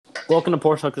Welcome to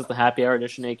Porch Talk. This is the Happy Hour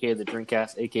edition, aka the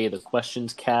Drinkcast, aka the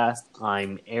Questions Cast.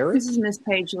 I'm Eric. This is Miss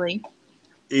Pagely.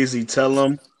 Easy Tell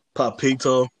 'em,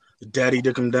 Papito, Daddy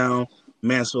Dick 'em Down,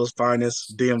 Mansfield's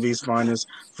finest, DMV's finest,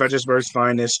 Fredericksburg's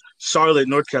finest, Charlotte,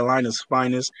 North Carolina's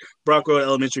finest, Brockwell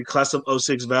Elementary Class of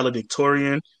 06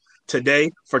 valedictorian. Today,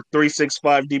 for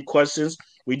 365 Deep Questions,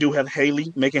 we do have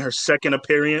Halie making her second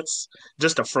appearance.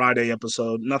 Just a Friday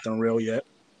episode, nothing real yet.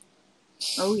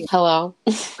 Oh, yeah. Hello.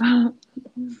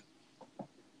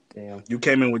 Damn. You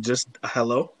came in with just a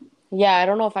hello? Yeah, I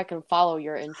don't know if I can follow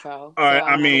your intro. All right, so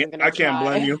I'm not even gonna I can't try.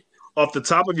 blame you. Off the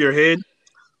top of your head,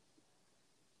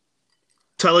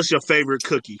 tell us your favorite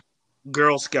cookie.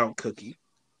 Girl Scout cookie.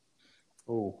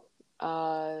 Ooh.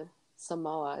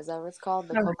 Samoa. Is that what it's called?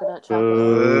 The Oh. coconut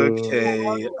chocolate.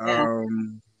 Okay.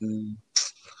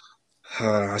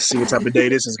 Yeah. I see what type of day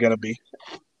this is gonna be.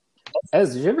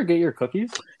 Ez, did you ever get your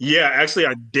cookies? Yeah, actually,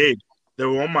 I did. They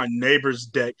were on my neighbor's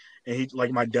deck, and he,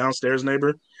 like my downstairs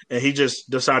neighbor, and he just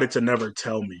decided to never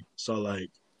tell me. So, like,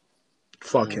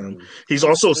 fuck him. He's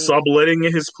That's also sweet. subletting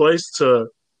his place to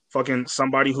fucking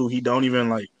somebody who he don't even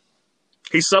like.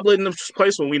 He's subletting this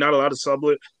place when we not allowed to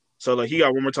sublet. So, like, he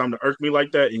got one more time to irk me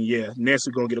like that, and yeah, Nancy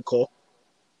gonna get a call.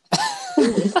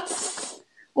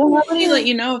 Well, how would he let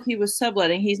you know if he was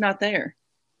subletting? He's not there.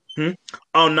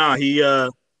 Oh nah,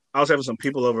 I was having some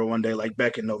people over one day, like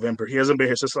back in November. He hasn't been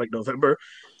here since like November,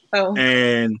 Oh,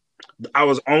 and I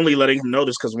was only letting him know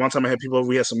this because one time I had people over.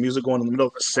 We had some music going in the middle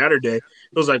of a Saturday. It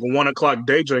was like 1:00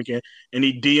 day drinking, and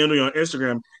he DM'd me on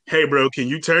Instagram. Hey, bro, can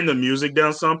you turn the music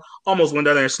down some? Almost went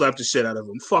down there and slapped the shit out of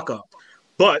him. Fuck up.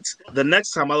 But the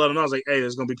next time I let him know, I was like, hey,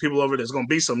 there's gonna be people over. There's gonna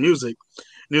be some music. And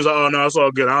he was like, oh no, it's all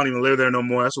good. I don't even live there no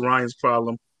more. That's Ryan's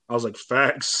problem. I was like,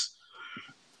 facts.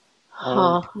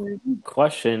 Huh.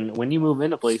 Question: when you move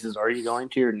into places, are you going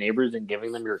to your neighbors and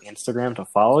giving them your Instagram to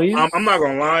follow you? I'm not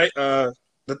gonna lie.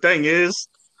 The thing is,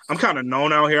 I'm kind of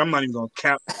known out here. I'm not even gonna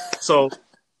cap. So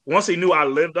once he knew I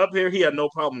lived up here, he had no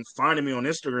problem finding me on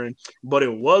Instagram. But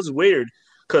it was weird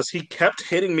because he kept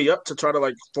hitting me up to try to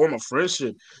like form a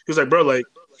friendship. He was like, bro, like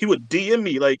he would DM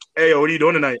me like, hey, what are you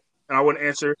doing tonight? And I wouldn't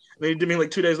answer. And then he did me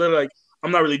like 2 days later, like, I'm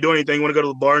not really doing anything. You want to go to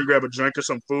the bar and grab a drink or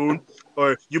some food?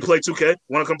 Or you play 2K?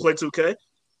 Want to come play 2K?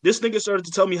 This nigga started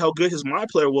to tell me how good his My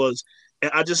Player was. And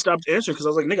I just stopped answering because I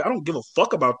was like, nigga, I don't give a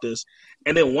fuck about this.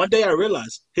 And then one day I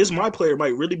realized his My Player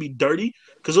might really be dirty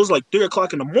because it was like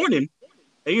 3:00 in the morning.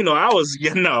 And, I was,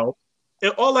 and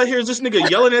all I hear is this nigga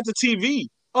yelling at the TV.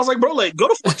 I was like, bro, like, go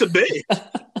the fuck to bed.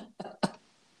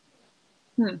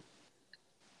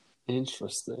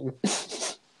 Interesting.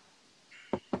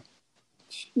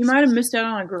 you might have missed out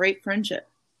on a great friendship.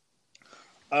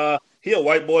 He a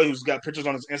white boy who's got pictures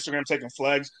on his Instagram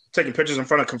taking pictures in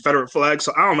front of Confederate flags.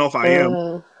 So I don't know if I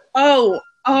am. Oh,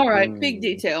 all right. Big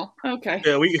detail. Okay.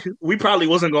 Yeah, we probably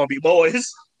wasn't gonna be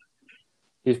boys.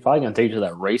 He's probably gonna take you to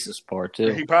that racist part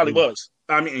too. He probably was.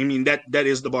 I mean that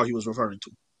is the bar he was referring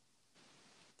to.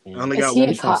 Damn. I only Is got he one.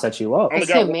 He's trying to set you up. Is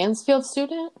he a Mansfield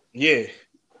student? Yeah,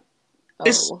 Oh,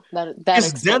 It's- that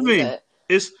it's explains Devin. it.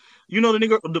 It's the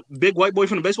nigga, the big white boy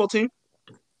from the baseball team.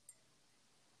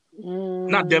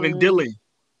 Not Devin, Dylan.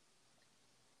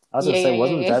 I was gonna say,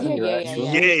 wasn't Devin your ex?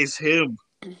 yeah. Yeah, it's him.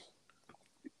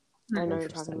 I know what you're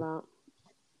talking about.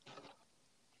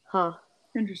 Huh.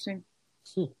 Interesting.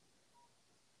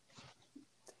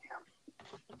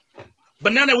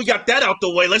 But now that we got that out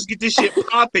the way, let's get this shit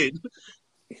popping.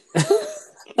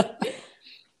 All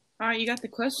right, you got the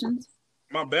questions.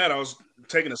 My bad. I was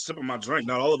taking a sip of my drink.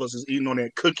 Not all of us is eating on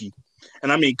that cookie,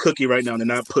 and I mean cookie right now, and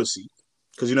not pussy,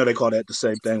 because they call that the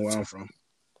same thing where I'm from.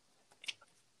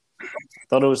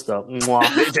 Thought it was the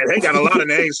mwah. They got a lot of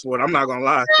names for it. I'm not gonna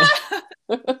lie.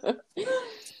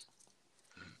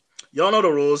 Y'all know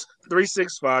the rules.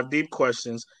 365 deep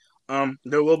questions.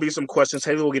 There will be some questions.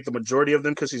 Halie will get the majority of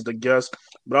them because he's the guest,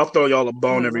 but I'll throw y'all a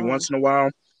bone every once in a while.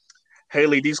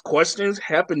 Halie, these questions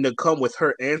happen to come with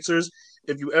her answers.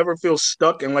 If you ever feel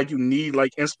stuck and like you need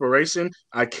like inspiration,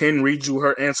 I can read you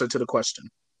her answer to the question.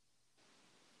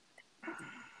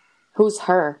 Who's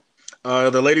her?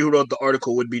 The lady who wrote the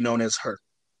article would be known as her.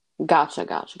 Gotcha.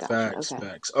 Facts, Okay.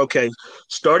 facts. Okay,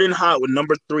 starting hot with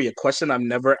number 3, a question I've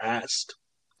never asked.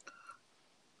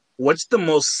 What's the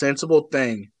most sensible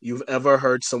thing you've ever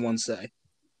heard someone say?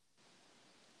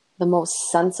 The most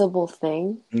sensible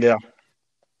thing? Yeah.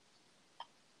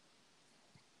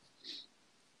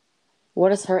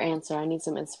 What is her answer? I need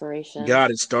some inspiration.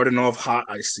 God, it's starting off hot,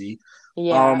 I see.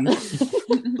 Yeah.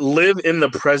 Live in the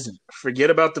present. Forget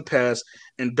about the past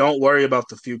and don't worry about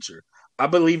the future. I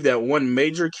believe that one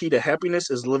major key to happiness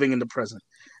is living in the present.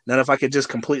 Not if I could just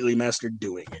completely master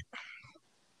doing it.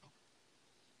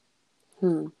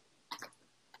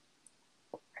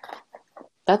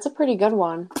 That's a pretty good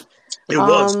one. It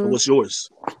was. What's yours?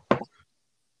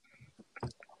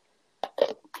 I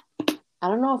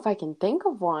don't know if I can think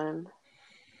of one.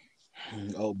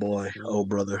 Oh boy. Oh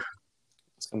brother.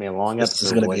 It's gonna be a long episode. This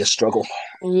is gonna be a struggle.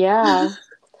 Yeah.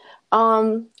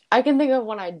 I can think of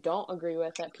one I don't agree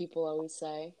with that people always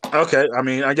say. Okay, I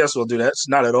mean, I guess we'll do that. It's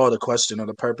not at all the question or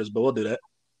the purpose, but we'll do that.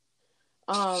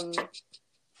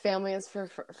 Family is for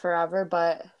forever,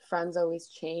 but friends always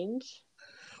change.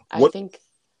 What? I think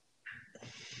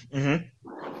Mm-hmm.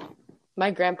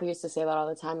 my grandpa used to say that all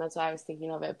the time. That's why I was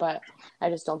thinking of it, but I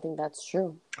just don't think that's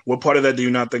true. What part of that do you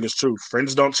not think is true?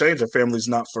 Friends don't change, or family's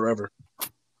not forever.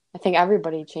 I think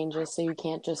everybody changes, so you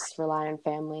can't just rely on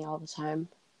family all the time.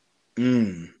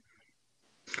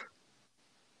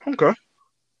 Okay.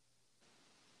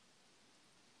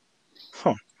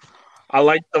 Huh. I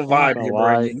like the I'm not vibe gonna you're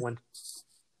lie. bringing.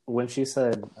 When she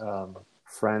said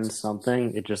friends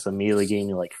something, it just immediately gave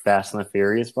me like Fast and the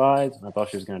Furious vibes. And I thought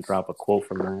she was gonna drop a quote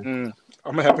from there.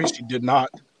 I'm happy she did not.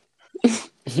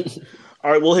 All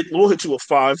right, we'll hit you with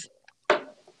 5.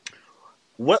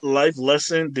 What life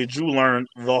lesson did you learn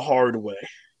the hard way?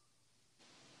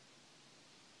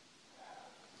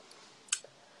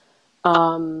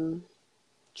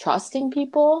 Trusting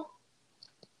people,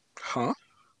 Huh?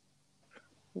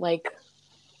 like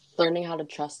learning how to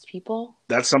trust people.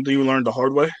 That's something you learned the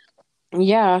hard way?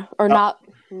 Yeah, or not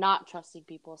trusting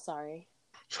people. Sorry.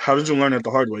 How did you learn it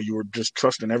the hard way? You were just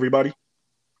trusting everybody?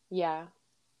 Yeah,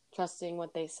 trusting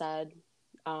what they said,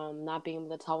 not being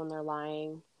able to tell when they're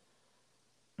lying.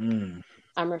 I'm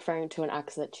referring to an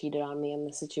ex that cheated on me in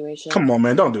this situation. Come on,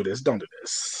 man. Don't do this. Don't do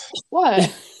this. What?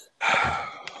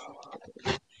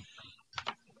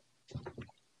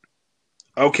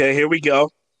 Okay, here we go.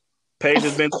 Paige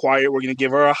has been quiet. We're going to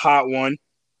give her a hot one.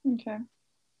 Okay.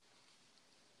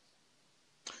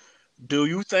 Do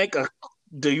you think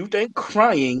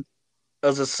crying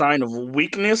is a sign of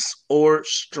weakness or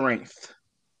strength?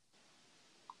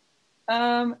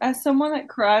 As someone that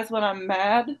cries when I'm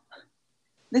mad,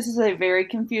 this is a very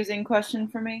confusing question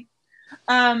for me.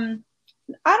 I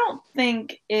don't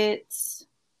think it's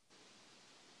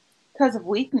because of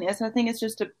weakness. I think it's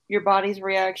just your body's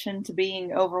reaction to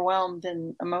being overwhelmed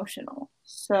and emotional.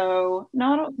 So,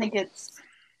 no, I don't think it's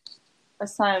a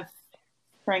sign of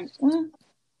strength.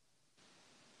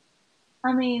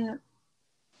 I mean,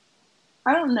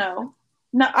 I don't know.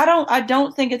 No, I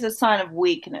don't think it's a sign of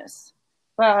weakness,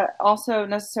 but I also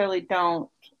necessarily don't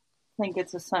think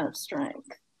it's a sign of strength.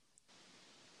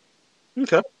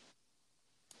 Okay.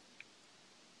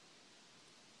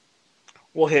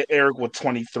 We'll hit Eric with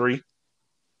 23.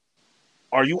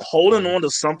 Are you holding on to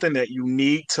something that you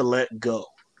need to let go?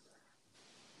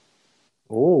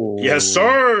 Oh, Yes,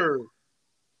 sir.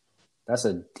 That's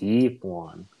a deep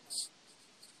one.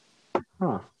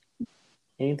 Huh.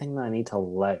 Anything that I need to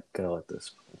let go at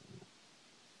this point?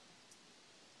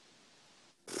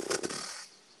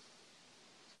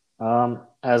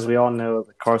 As we all know,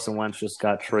 Carson Wentz just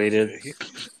got traded.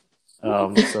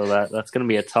 So that's going to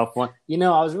be a tough one. You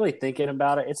know, I was really thinking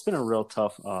about it. It's been a real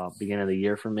tough beginning of the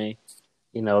year for me.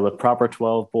 You know, the proper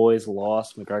 12 boys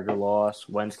lost. McGregor lost.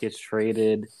 Wentz gets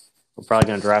traded. We're probably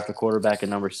going to draft a quarterback at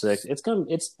number 6.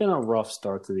 It's been a rough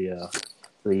start to the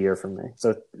year for me.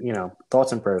 So, you know,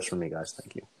 thoughts and prayers for me, guys.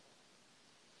 Thank you.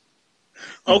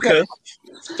 Okay.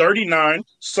 39.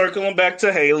 Circling back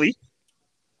to Halie.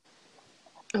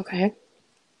 Okay.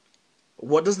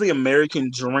 What does the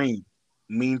American dream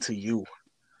mean to you?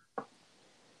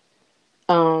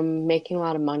 Making a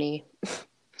lot of money.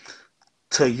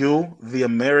 To you, the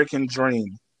American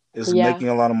dream is making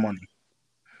a lot of money.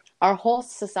 Our whole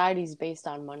society is based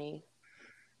on money.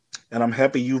 And I'm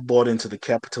happy you've bought into the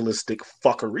capitalistic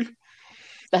fuckery.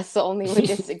 That's the only way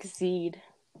to succeed.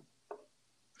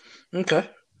 Okay.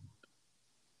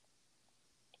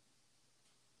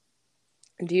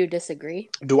 Do you disagree?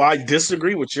 Do I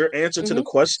disagree with your answer to the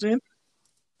question?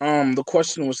 The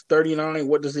question was 39.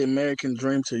 What does the American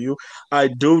dream to you? I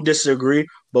do disagree,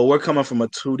 but we're coming from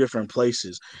 2 different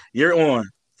places. You're on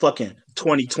fucking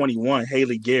 2021,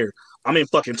 Halie Gear. I'm in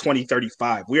fucking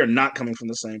 2035. We are not coming from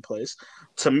the same place.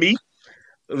 To me,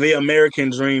 the American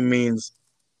dream means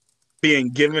being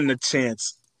given the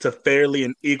chance to fairly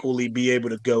and equally be able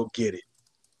to go get it.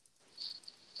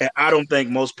 And I don't think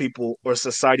most people or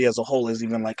society as a whole is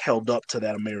even like held up to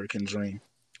that American dream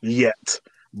yet.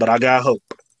 But I got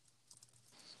hope.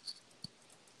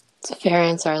 It's a fair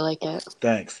answer. I like it.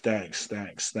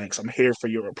 Thanks. I'm here for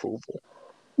your approval.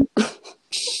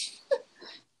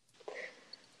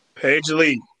 Paige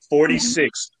Lee,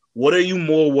 46. What are you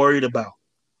more worried about?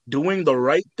 Doing the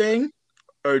right thing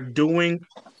or doing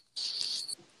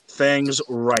things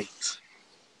right?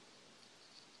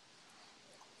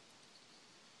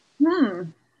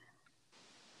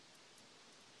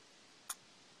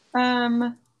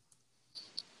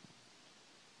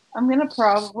 I'm gonna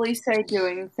probably say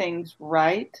doing things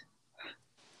right,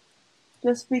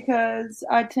 just because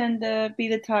I tend to be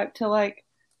the type to like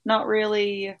not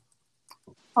really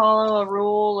follow a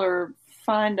rule or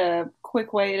find a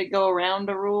quick way to go around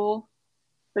a rule.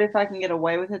 But if I can get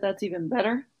away with it, that's even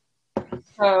better.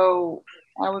 So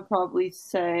I would probably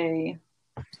say,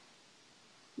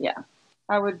 yeah,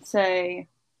 I would say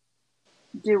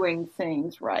doing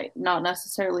things right, not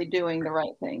necessarily doing the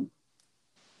right thing.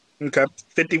 Okay.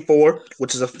 54,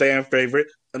 which is a fan favorite,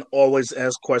 an always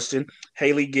asked question.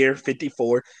 Halie Gear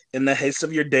 54. In the haste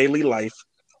of your daily life,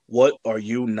 what are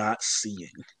you not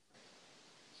seeing?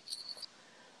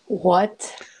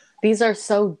 What? These are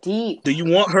so deep. Do you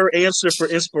want her answer for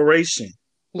inspiration?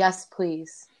 Yes,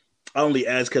 please. I only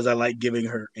ask because I like giving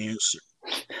her answer.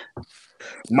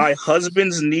 My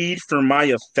husband's need for my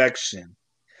affection.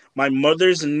 My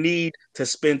mother's need to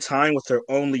spend time with her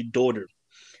only daughter.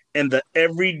 And the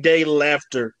everyday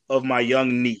laughter of my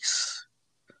young niece.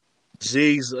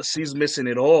 Jesus, she's missing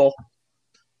it all.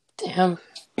 Damn.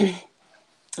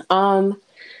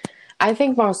 I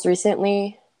think most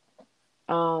recently,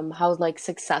 how like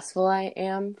successful I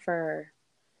am for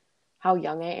how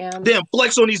young I am. Damn,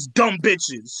 flex on these dumb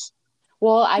bitches.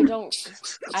 Well, I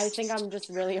think I'm just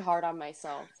really hard on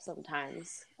myself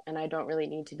sometimes, and I don't really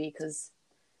need to be because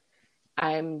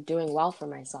I'm doing well for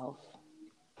myself.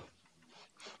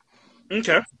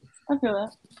 Okay. I feel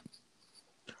that.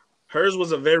 Hers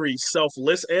was a very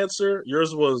selfless answer.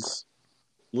 Yours was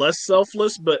less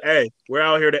selfless, but hey, we're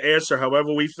out here to answer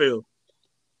however we feel.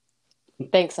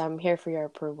 Thanks, I'm here for your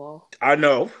approval. I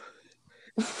know.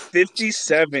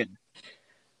 57.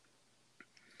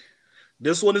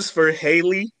 This one is for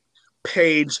Halie,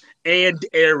 Paige, and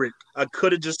Eric. I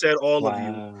could have just said all of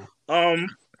you.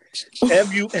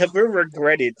 Have you ever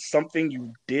regretted something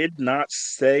you did not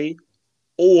say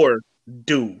or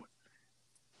do?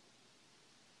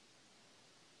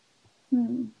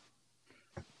 Can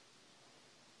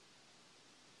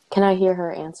I hear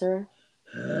her answer?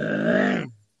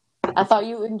 I thought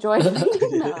you enjoyed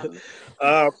reading them.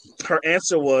 Her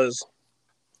answer was,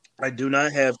 I do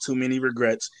not have too many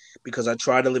regrets because I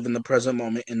try to live in the present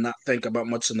moment and not think about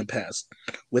much in the past.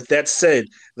 With that said,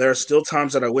 there are still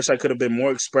times that I wish I could have been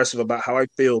more expressive about how I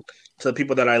feel to the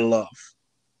people that I love.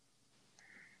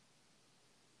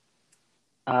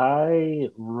 I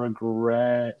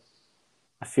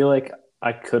feel like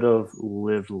I could have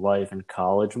lived life in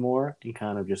college more and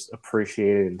kind of just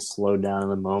appreciated and slowed down in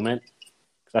the moment.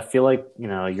 I feel like,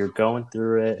 you're going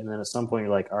through it, and then at some point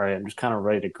you're like, all right, I'm just kind of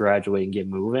ready to graduate and get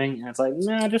moving. And it's like,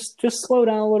 nah, just slow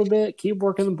down a little bit, keep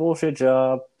working the bullshit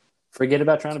job, forget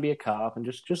about trying to be a cop, and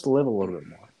just live a little bit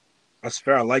more. That's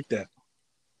fair. I like that.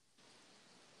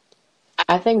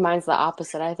 I think mine's the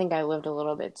opposite. I think I lived a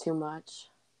little bit too much,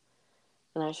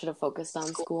 and I should have focused on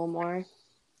school more.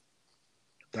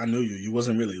 I knew you. You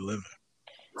wasn't really living.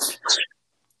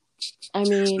 I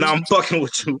mean... Now I'm fucking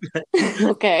with you.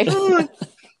 Okay.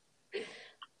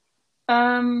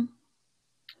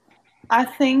 I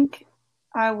think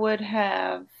I would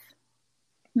have.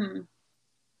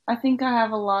 I think I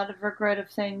have a lot of regret of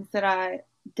things that I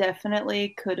definitely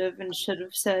could have and should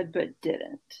have said, but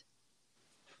didn't.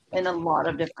 In a lot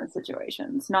of different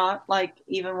situations, not like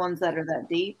even ones that are that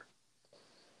deep,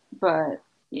 but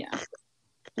yeah.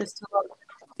 Just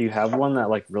do you have one that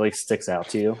like really sticks out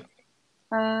to you?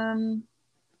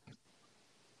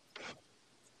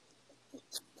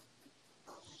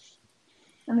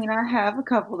 I mean, I have a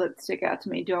couple that stick out to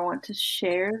me. Do I want to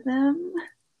share them?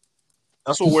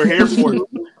 That's what we're here for.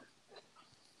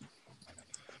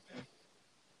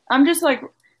 I'm just like,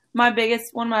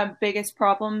 one of my biggest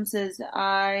problems is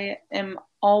I am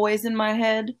always in my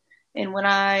head. And when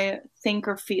I think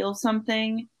or feel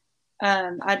something,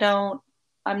 I'm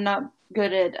not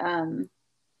good at,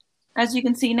 as you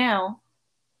can see now,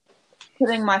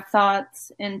 putting my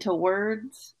thoughts into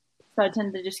words. So I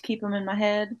tend to just keep them in my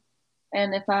head.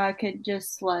 And if I could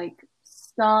just like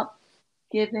stop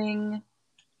giving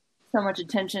so much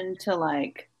attention to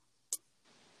like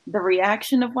the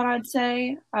reaction of what I'd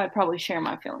say, I'd probably share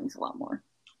my feelings a lot more.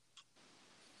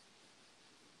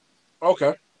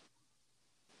 Okay.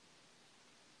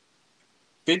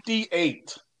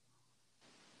 58.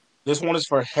 This one is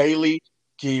for Halie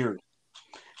Gear.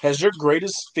 Has your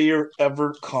greatest fear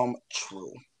ever come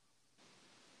true?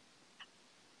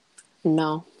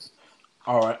 No.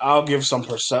 All right, I'll give some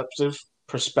perspective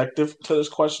to this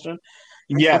question.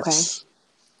 Yes, okay.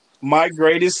 My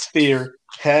greatest fear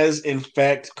has in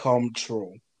fact come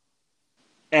true.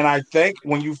 And I think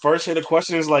when you first hear the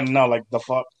question, it's like, no, like the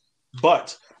fuck.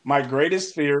 But my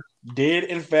greatest fear did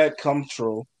in fact come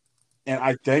true. and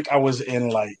I think I was in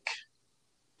like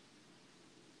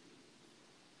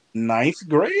ninth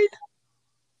grade.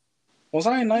 Was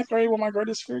I in ninth grade when my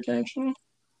greatest fear came true?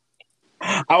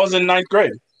 I was in ninth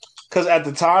grade because at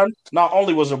the time, not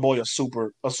only was our boy a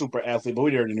super athlete, but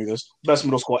we already knew this, best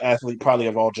middle school athlete probably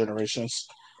of all generations.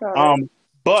 Got it.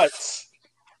 But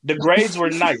the grades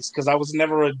were nice because I was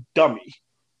never a dummy.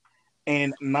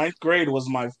 And ninth grade was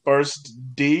my first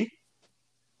D,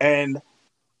 and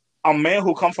a man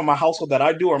who come from a household that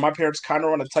I do, or my parents kind of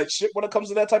run a tight ship when it comes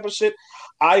to that type of shit.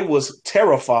 I was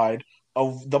terrified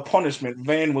of the punishment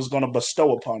Van was going to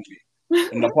bestow upon me,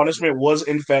 and the punishment was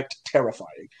in fact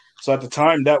terrifying. So at the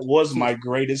time, that was my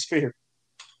greatest fear.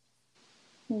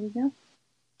 There we go.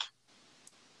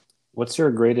 What's your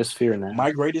greatest fear now?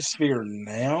 My greatest fear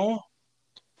now?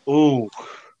 Ooh,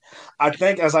 I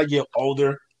think as I get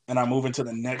older and I move into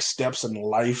the next steps in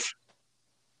life,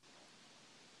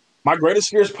 my greatest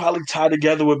fear is probably tied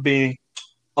together with being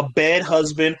a bad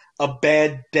husband, a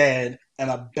bad dad, and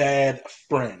a bad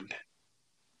friend.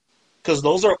 Because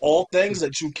those are all things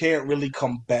that you can't really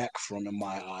come back from in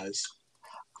my eyes.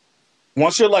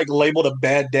 Once you're like labeled a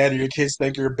bad dad or your kids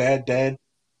think you're a bad dad,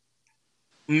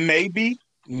 maybe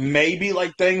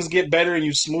like things get better and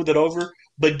you smooth it over.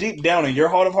 But deep down in your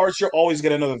heart of hearts, you're always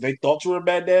going to know that they thought you were a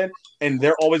bad dad. And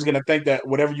they're always going to think that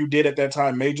whatever you did at that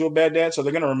time made you a bad dad. So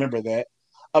they're going to remember that.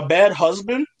 A bad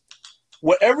husband,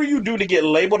 whatever you do to get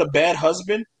labeled a bad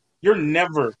husband, you're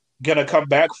never going to come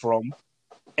back from.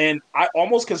 And I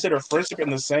almost consider friendship in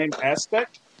the same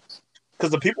aspect. Because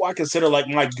the people I consider like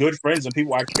my good friends and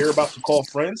people I care about to call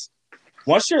friends,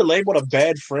 once you're labeled a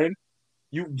bad friend,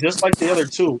 you just like the other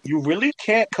two, you really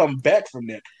can't come back from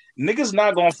that. Niggas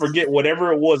not gonna forget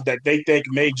whatever it was that they think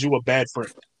made you a bad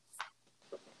friend.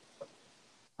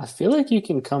 I feel like you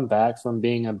can come back from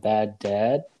being a bad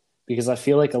dad because I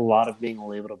feel like a lot of being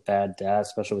labeled a bad dad,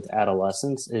 especially with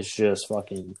adolescence, is just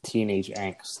fucking teenage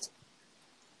angst.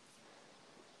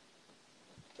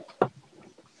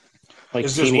 Like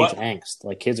It's just teenage what? angst.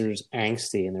 Like kids are just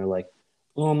angsty and they're like,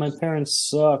 oh, my parents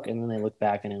suck. And then they look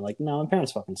back and they're like, no, my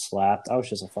parents fucking slapped. I was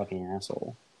just a fucking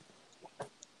asshole.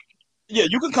 Yeah,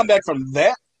 you can come back from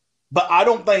that, but I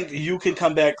don't think you can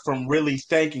come back from really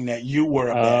thinking that you were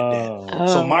a bad dad.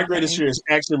 So Oh, my greatest okay. fear is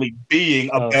actually being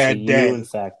a Oh, so bad you dad. in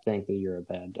fact think that you're a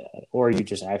bad dad, or you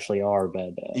just actually are a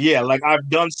bad dad. Yeah, like I've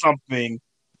done something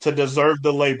to deserve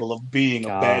the label of being a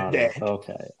bad Got it. dad.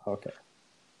 Okay.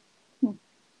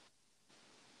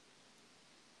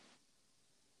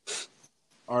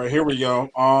 All right, here we go.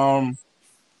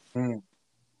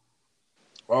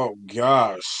 Oh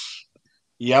gosh.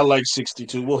 Yeah, I like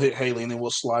 62. We'll hit Halie and then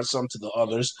we'll slide some to the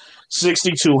others.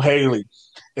 62 Halie.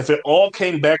 If it all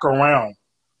came back around,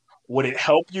 would it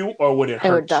help you or would it It would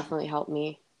hurt you? definitely help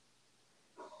me.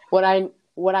 Would I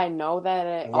know that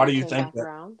it Why all do you came think back that?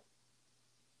 around?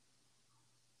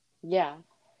 Yeah.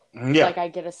 Yeah. Like I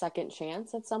get a second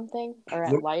chance at something or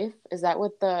at Yep. life? Is that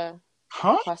what the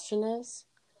Huh? question is?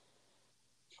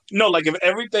 No, like if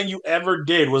everything you ever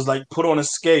did was like put on a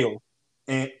scale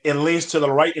and it leans to the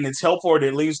right and it's helpful or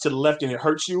it leans to the left and it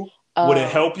hurts you, would it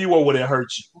help Oh, you or would it hurt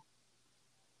you?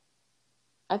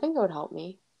 I think it would help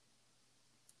me.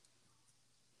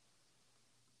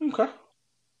 Okay.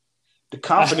 The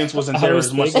confidence wasn't I there was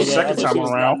as much the thinking that. I second think time he was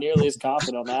not around. nearly as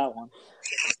confident on that one.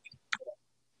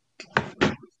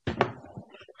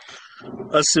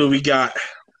 Let's see what we got.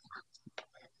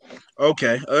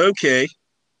 Okay.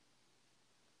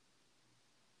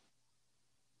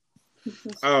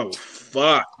 Oh,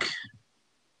 fuck.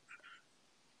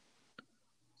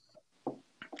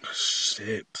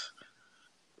 Shit.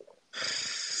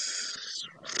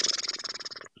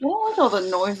 I don't like all the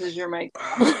noises you're making.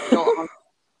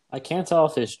 I can't tell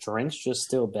if his drink's just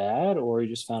still bad or he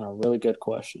just found a really good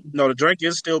question. No, the drink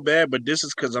is still bad, but this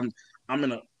is because I'm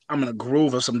in a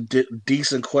groove of some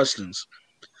decent questions.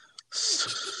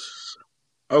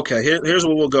 Okay, here's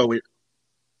what we'll go with.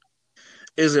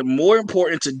 Is it more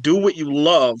important to do what you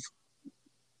love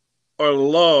or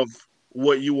love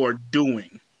what you are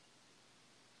doing?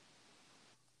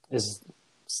 Is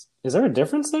there a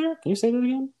difference there? Can you say that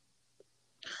again?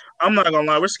 I'm not gonna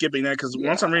lie, we're skipping that because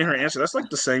once I'm reading her answer, that's like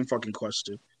the same fucking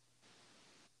question.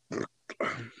 All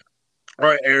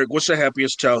right, Eric, what's your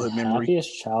happiest My childhood memory?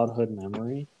 happiest childhood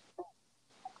memory?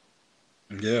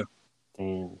 Yeah.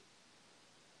 Damn.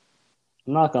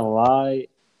 I'm not gonna lie.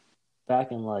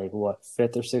 Back in like what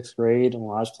 5th or 6th grade,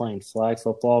 when I was playing flag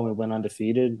football, we went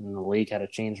undefeated, and the league had to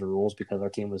change the rules because our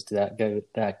team was that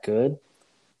good.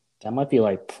 That might be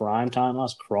like prime time. I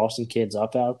was crossing kids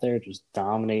up out there, just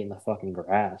dominating the fucking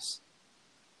grass.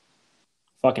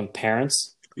 Fucking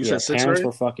parents You Yeah, said sixth parents grade?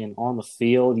 were fucking on the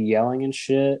field yelling and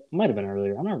shit. Might have been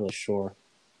earlier. I'm not really sure.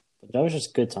 But that was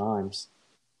just good times.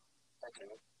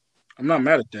 I'm not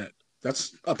mad at that.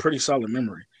 That's a pretty solid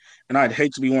memory. And I'd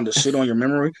hate to be one to shit on your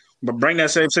memory, but bring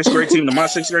that same sixth grade team to my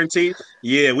sixth grade team,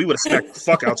 yeah, we would have smacked the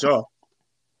fuck out y'all.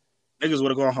 Niggas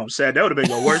would have gone home sad. That would have been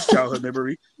your worst childhood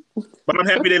memory. But I'm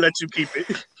happy they let you keep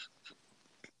it.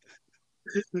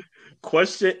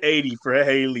 Question 80 for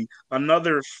Halie.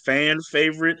 Another fan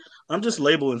favorite. I'm just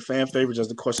labeling fan favorites as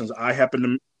the questions I happen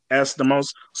to ask the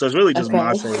most. So it's really just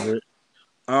my Okay. favorite.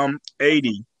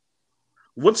 80.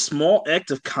 What small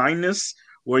act of kindness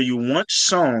were you once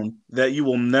shown that you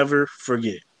will never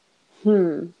forget?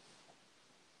 Hmm.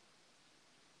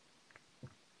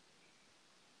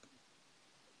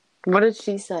 What did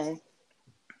she say?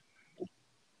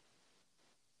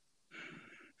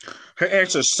 Her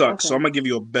answer sucks, so Okay. I'm gonna give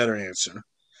you a better answer.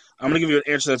 I'm gonna give you an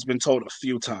answer that's been told a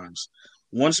few times.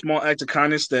 One small act of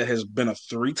kindness that has been a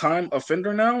 3-time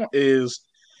offender now is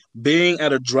being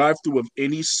at a drive-through of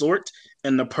any sort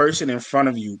and the person in front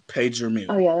of you paid your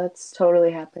meal. Oh yeah, that's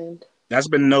totally happened. That's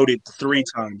been noted 3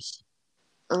 times.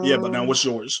 Yeah, but now Um, what's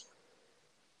yours?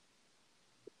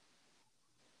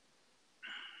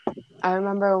 I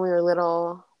remember when we were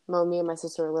little, well, me and my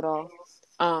sister were little.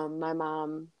 My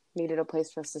mom needed a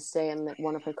place for us to stay, and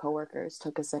one of her coworkers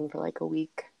took us in for like a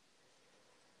week.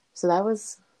 So that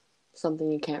was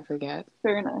something you can't forget.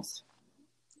 Very nice.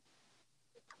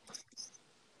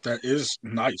 That is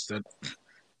nice. That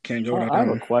can't go Oh, without I that have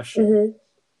a one. question.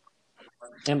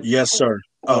 Am, Yes, sir.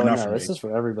 Oh, oh not no, for me. this is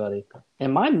for everybody.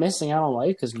 Am I missing out on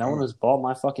life because no one has bought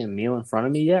my fucking meal in front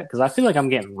of me yet? Because I feel like I'm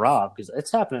getting robbed because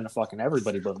it's happening to fucking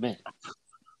everybody but me.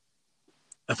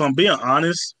 If I'm being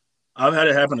honest, I've had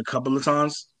it happen a couple of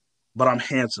times, but I'm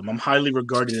handsome. I'm highly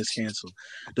regarded as handsome.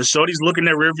 The shorties look in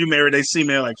their rearview mirror, they see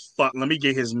me like, fuck, let me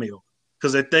get his meal.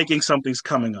 Because they're thinking something's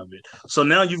coming of it. So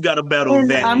now you've got to battle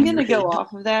And that I'm in going your to head. go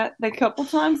off of that. The couple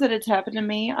times that it's happened to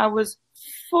me, I was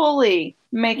fully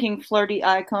making flirty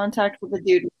eye contact with a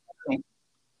dude.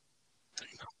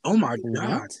 Oh my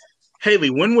God. What? Halie,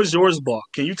 when was yours bought?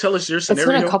 Can you tell us your It's been a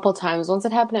scenario? couple times. Once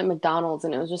it happened at McDonald's,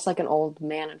 and it was just like an old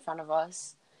man in front of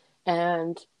us.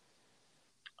 And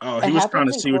Oh, it he was trying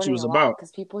to happens in see what you Courtney was a lot about.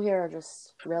 because people here are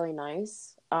just really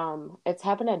nice. It's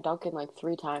happened at Dunkin' like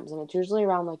 3 times, and it's usually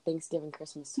around like Thanksgiving,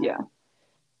 Christmas time. Yeah.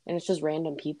 And it's just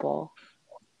random people.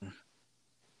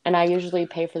 And I usually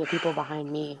pay for the people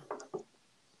behind me.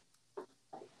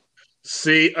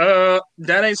 See, that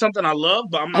ain't something I love,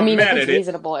 but I'm I not mean, if mad it's at it.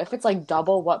 reasonable, if it's like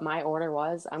double what my order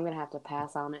was, I'm gonna have to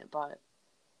pass on it. But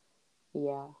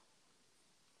yeah,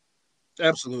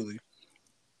 Absolutely.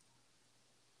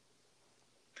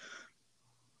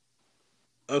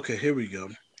 Okay, here we go.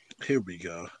 Here we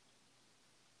go.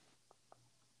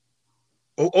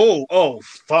 Oh,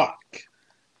 fuck.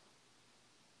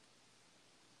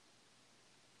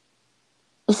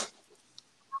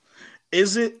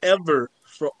 Is it ever,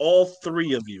 for all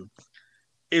three of you,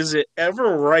 is it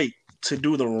ever right to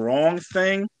do the wrong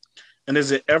thing? And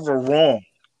is it ever wrong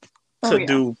Oh, to yeah.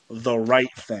 do the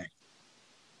right thing?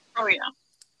 Oh, yeah.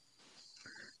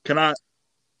 Can I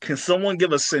can someone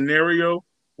give a scenario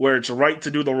where it's right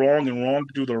to do the wrong and wrong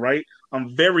to do the right?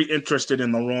 I'm very interested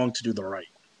in the wrong to do the right.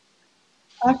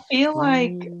 I feel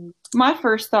like my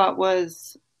first thought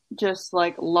was just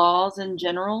like laws in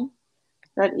general,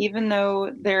 that even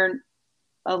though they're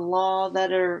a law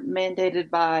that are mandated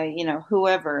by,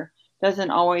 whoever,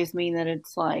 doesn't always mean that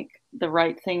it's like the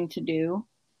right thing to do.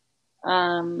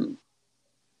 Um,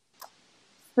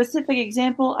 Specific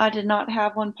example, I did not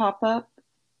have one pop up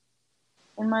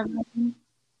in my brain.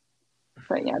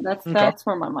 But yeah, Okay. that's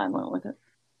where my mind went with it.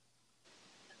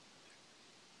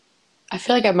 I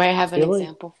feel like I might have an Really?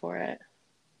 example for it.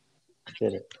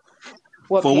 Did it?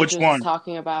 What For Paige which was one? just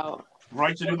talking about,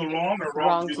 Right to do the wrong or wrong to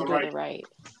wrong do to the do right? the right.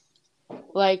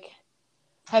 Like,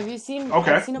 I've seen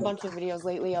Okay. a bunch of videos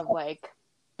lately of like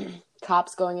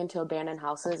cops going into abandoned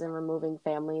houses and removing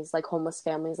families, like homeless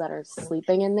families that are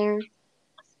sleeping in there.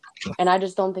 And I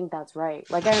just don't think that's right.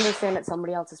 Like, I understand it's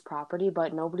somebody else's property,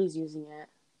 but nobody's using it.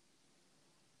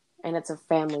 And it's a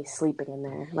family sleeping in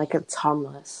there. Like, it's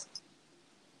harmless.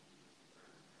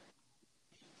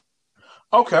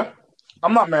 Okay.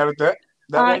 I'm not mad at that.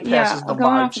 That one Yeah, passes the going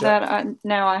vibe off of check. that,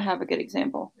 now I have a good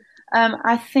example.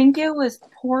 I think it was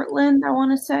Portland, I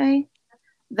want to say,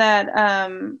 that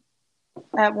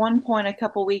at one point a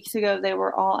couple weeks ago, they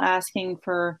were all asking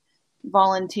for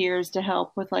volunteers to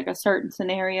help with like a certain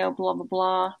scenario, blah, blah,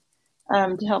 blah,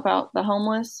 to help out the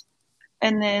homeless.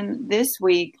 And then this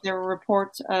week, there were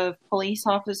reports of police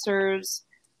officers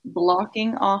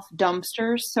blocking off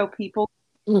dumpsters so people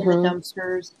in the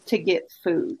dumpsters to get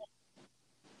food.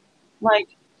 Like,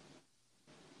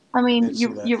 I mean, Did see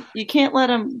that. you can't let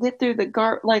them get through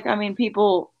the Like, I mean,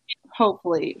 people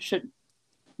hopefully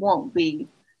won't be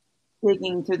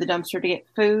digging through the dumpster to get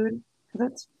food because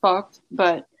that's fucked.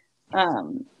 But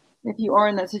if you are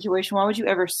in that situation, why would you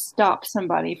ever stop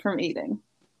somebody from eating?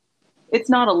 It's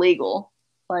not illegal.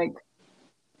 Like,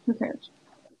 who cares?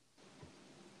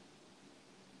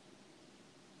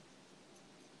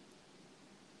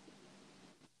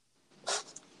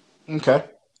 Okay.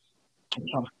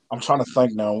 I'm trying to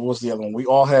think now. What was the other one? We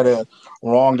all had a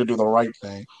wrong to do the right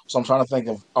thing. So I'm trying to think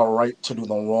of a right to do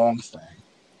the wrong thing.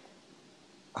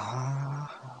 Uh,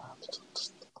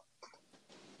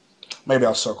 maybe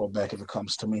I'll circle back if it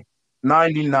comes to me.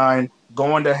 99,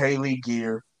 going to Halie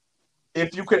Gear.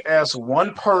 If you could ask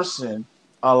one person,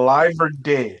 alive or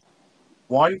dead,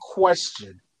 one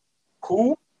question,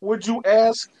 who would you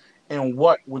ask and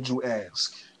what would you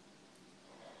ask?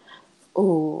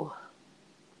 Ooh.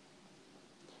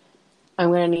 I'm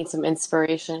going to need some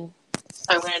inspiration.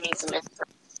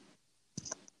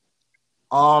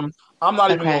 I'm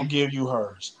not even Okay. gonna give you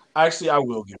hers. Actually, I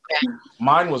will give you.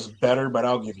 Mine was better, but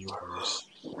I'll give you hers.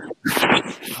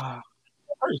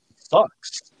 Hers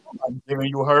sucks. I'm not giving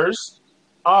you hers.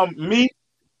 Me,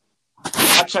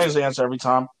 I change the answer every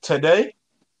time. Today,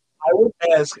 I would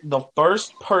ask the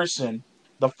first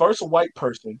white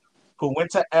person who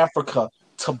went to Africa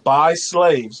to buy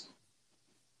slaves.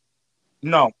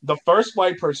 No, the first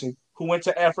white person who went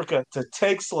to Africa to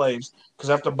take slaves, because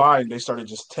after buying, they started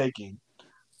just taking.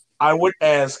 I would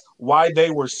ask why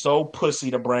they were so pussy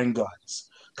to bring guns.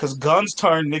 Because guns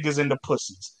turn niggas into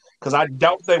pussies. Because I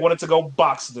doubt they wanted to go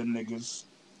box them niggas.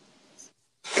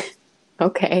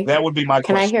 Okay. That would be my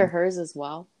Can I hear question. hers as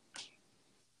well?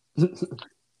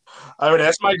 I would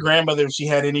ask my grandmother if she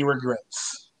had any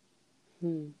regrets.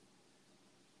 Hmm.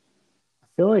 I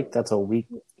feel like that's a weak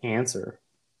answer.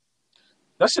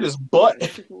 That shit is butt.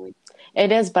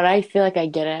 It is, but I feel like I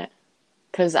get it.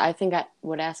 Because I think I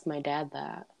would ask my dad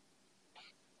that.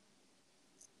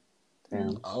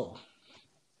 Damn. Oh.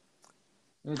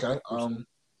 Okay. I'm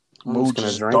Mood just gonna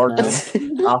just drink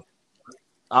darkened.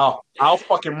 now. I'll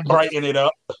fucking brighten it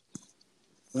up.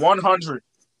 100.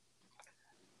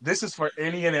 This is for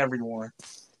any and everyone.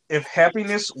 If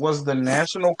happiness was the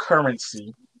national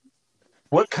currency,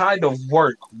 what kind of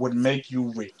work would make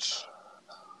you rich?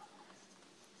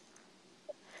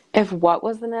 If what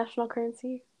was the national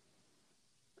currency?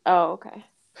 Oh, okay.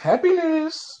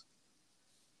 Happiness.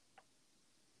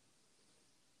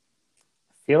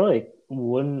 I feel like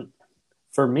wouldn't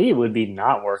for me it would be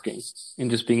not working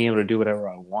and just being able to do whatever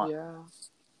I want. Yeah.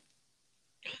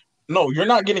 No, you're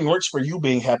not getting rich for you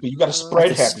being happy. You got to I spread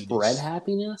have to spread happiness.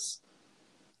 happiness.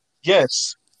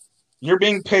 Yes, you're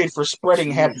being paid for spreading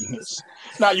Jesus. happiness.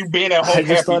 Not you being at I home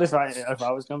just happy. thought if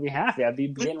I was gonna be happy, I'd be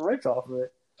getting rich off of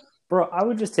it. Bro, I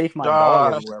would just take my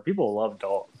dog Uh, everywhere. People love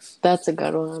dogs. That's a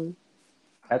good one.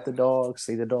 Pet the dog,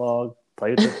 see the dog,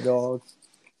 play with the dog,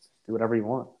 do whatever you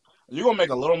want. you're gonna make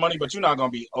a little money, but you're not gonna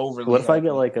be overly What if I happy.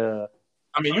 get like a?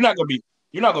 I mean, you're not gonna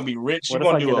be rich. You're What if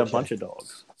gonna I do get a okay. bunch of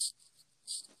dogs?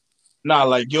 Nah,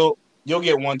 like you'll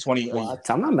get 120 a year. Well,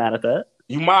 I'm not mad at that.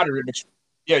 You moderate, but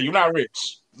yeah, you're not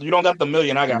rich. You don't got the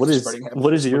million I got for spreading happiness.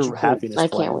 What is but you your cool. happiness I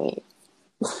plan? can't wait.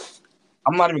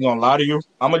 I'm not even gonna lie to you.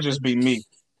 I'm gonna just be me.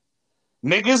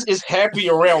 Niggas is happy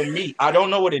around me. I don't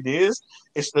know what it is.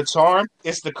 It's the charm.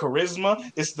 It's the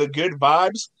charisma. It's the good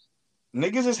vibes.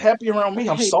 Niggas is happy around me.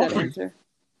 I I'm hate that sorry. answer.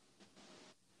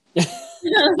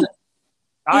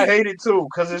 I hate it too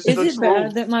because it's Is the it truth.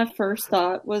 bad that my first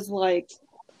thought was like,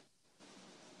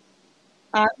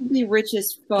 I would be rich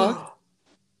as fuck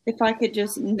if I could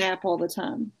just nap all the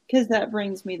time because that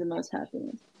brings me the most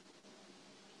happiness.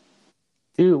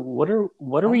 Dude, what are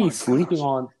Oh we my sleeping gosh.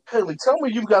 on? Haley, tell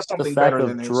me you've got The something fact better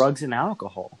than of this. drugs and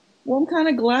alcohol. Well, I'm kind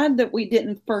of glad that we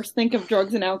didn't first think of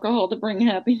drugs and alcohol to bring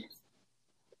happiness.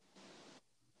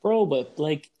 Bro, but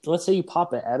like, let's say you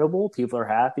pop an edible, people are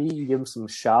happy. You give them some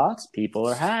shots, people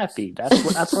are happy.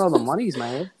 That's where all the money's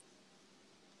made.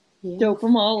 Yeah. Dope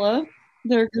them all up.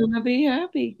 They're gonna be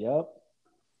happy. Yep.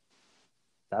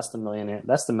 That's the millionaire.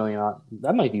 That's the million.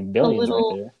 That might be billions right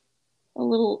there. A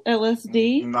little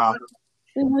LSD. Nah.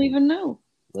 They won't even know.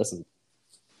 Listen,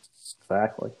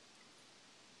 exactly.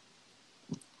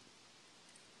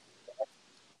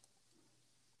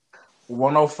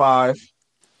 $105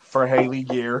 for Halie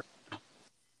Gear.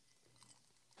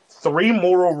 3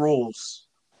 moral rules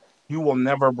you will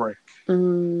never break.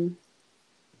 Don't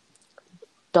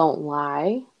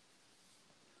lie.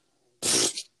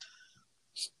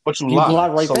 But you You lie. lie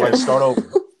right so there. let's start over.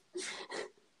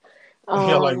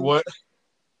 Yeah, like what?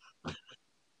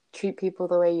 Treat people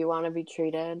the way you want to be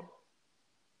treated.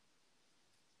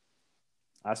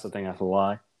 I still think that's a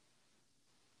lie.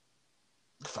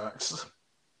 Facts.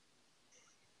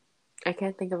 I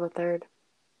can't think of a third.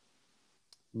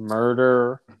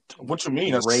 Murder, What you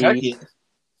mean? A rape. second?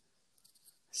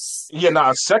 Yeah,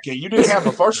 a second. You didn't have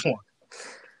the first one.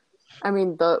 I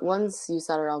mean, the ones you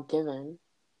said are all given.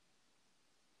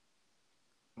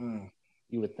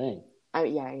 You would think.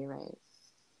 Yeah, you're right.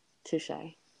 Touche.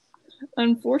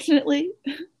 Unfortunately,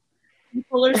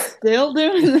 people are still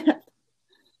doing that.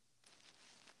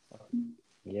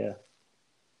 Yeah.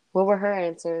 What were her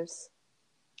answers?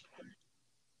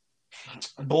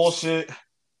 Bullshit.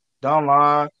 Don't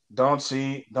lie. Don't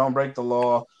cheat. Don't break the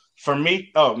law. For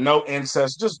me, no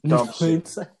incest. Just dumb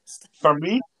shit. For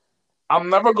me, I'm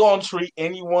never going to treat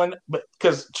anyone, but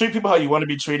because treat people how you want to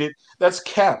be treated, that's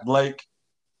cap. Like,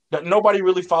 that nobody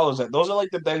really follows that. Those are like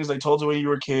the things they told you when you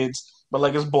were kids, but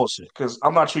like it's bullshit. Because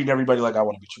I'm not treating everybody like I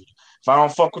want to be treated. If I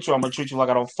don't fuck with you, I'm gonna treat you like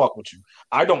I don't fuck with you.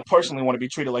 I don't personally want to be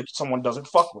treated like someone doesn't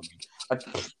fuck with me,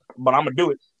 but I'm gonna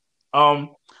do it. Um,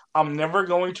 I'm never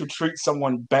going to treat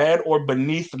someone bad or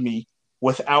beneath me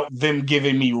without them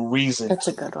giving me reason. That's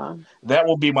a good one. That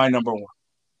will be my number one.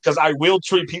 Because I will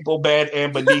treat people bad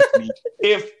and beneath me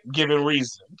if given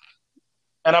reason.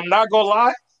 And I'm not gonna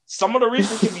lie, some of the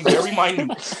reason can be very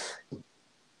minute.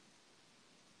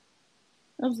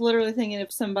 I was literally thinking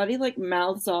if somebody like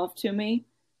mouths off to me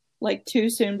like too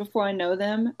soon before I know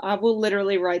them, I will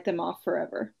literally write them off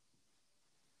forever.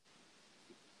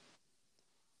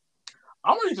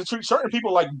 I'm ready to treat certain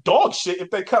people like dog shit if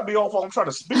they cut me off while I'm trying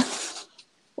to speak.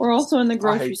 Or also in the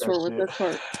grocery store with this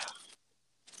part.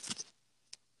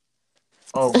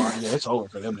 Oh my, yeah, it's over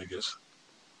for them niggas.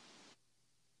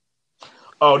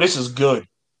 Oh, this is good.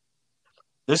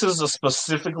 This is a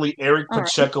specifically Eric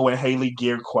Pacheco and Halie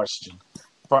Gear question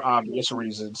for obvious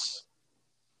reasons.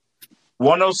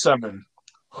 107.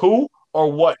 Who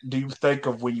or what do you think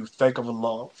of when you think of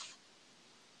love?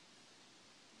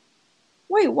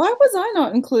 Wait, why was I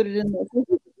not included in this?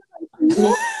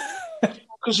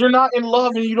 Because you're not in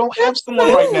love and you don't have someone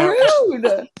so right now.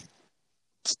 Rude.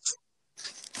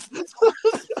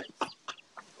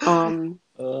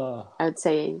 I'd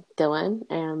say Dylan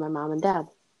and my mom and dad.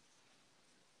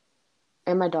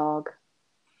 And my dog.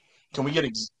 Can we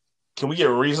get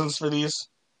reasons for these?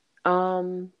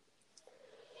 Dylan,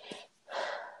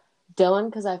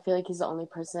 because I feel like he's the only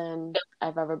person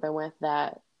I've ever been with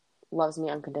that loves me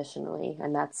unconditionally,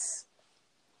 and that's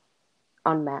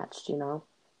unmatched, you know?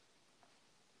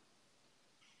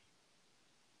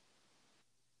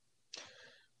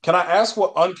 Can I ask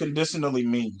what unconditionally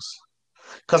means?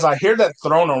 Because I hear that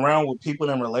thrown around with people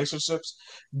in relationships.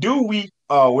 Do we,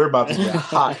 we're about to get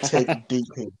hot take deep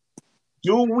here.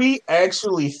 Do we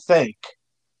actually think,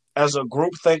 as a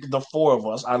group think, the four of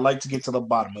us, I'd like to get to the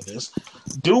bottom of this.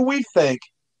 Do we think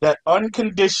that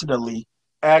unconditionally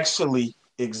actually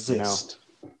exist?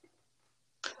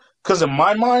 Because in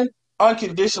my mind,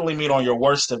 unconditionally mean on your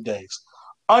worst of days.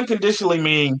 Unconditionally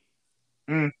mean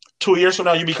 2 years from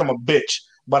now you become a bitch,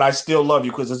 but I still love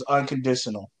you because it's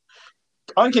unconditional.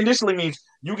 Unconditionally means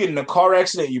you get in a car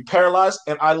accident, you paralyzed,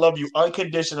 and I love you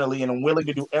unconditionally and I'm willing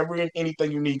to do every and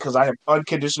anything you need because I have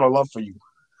unconditional love for you.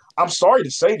 I'm sorry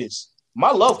to say this.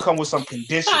 My love comes with some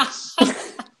conditions.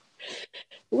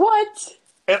 What?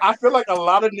 And I feel like a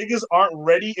lot of niggas aren't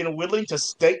ready and willing to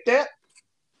state that,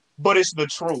 but it's the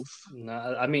truth.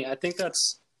 No, I mean, I think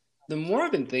that's the more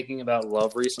I've been thinking about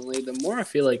love recently, the more I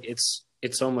feel like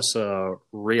it's almost a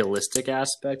realistic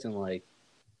aspect, and like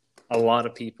a lot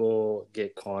of people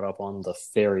get caught up on the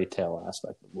fairy tale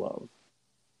aspect of love.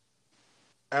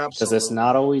 Absolutely. Because it's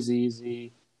not always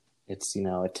easy. It's,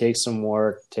 it takes some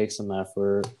work, takes some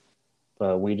effort,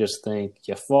 but we just think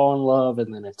you fall in love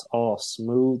and then it's all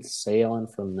smooth sailing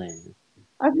from there.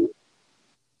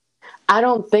 I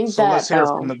don't think so that, let's hear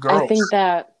though. From the girls. I think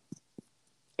that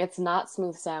it's not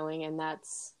smooth sailing, and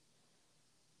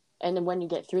then when you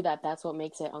get through that, that's what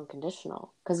makes it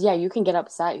unconditional. Because, yeah, you can get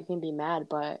upset, you can be mad,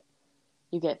 but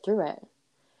you get through it.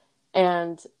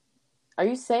 And are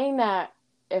you saying that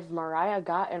if Mariah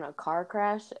got in a car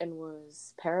crash and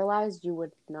was paralyzed, you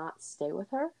would not stay with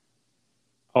her?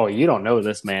 Oh, you don't know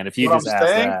this, man. If you just ask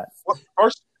that.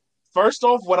 First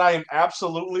off, what I am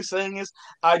absolutely saying is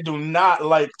I do not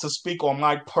like to speak on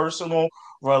my personal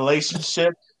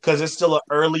relationship because it's still an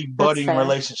early budding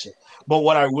relationship. But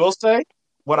what I will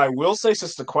say,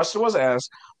 since the question was asked,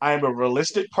 I am a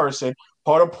realistic person.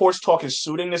 Part of Porch Talk is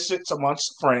shooting this shit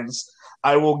amongst friends.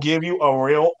 I will give you a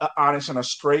real, honest, and a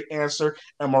straight answer.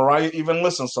 And Mariah even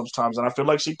listens sometimes, and I feel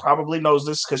like she probably knows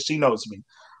this because she knows me.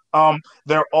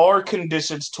 There are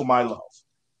conditions to my love.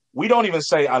 We don't even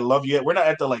say I love you yet. We're not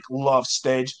at the love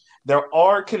stage. There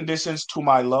are conditions to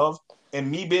my love. and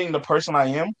me being the person I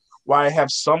am, why I have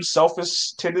some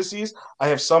selfish tendencies, I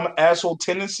have some asshole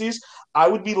tendencies, I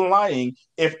would be lying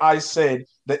if I said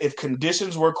that if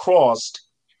conditions were crossed,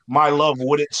 my love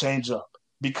wouldn't change up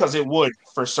because it would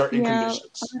for certain Yeah.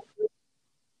 conditions.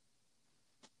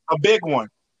 A big one.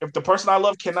 If the person I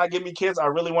love cannot give me kids, I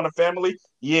really want a family.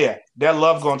 Yeah, that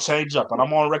love gonna change up, and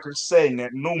I'm on record saying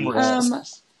that numerous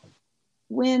times.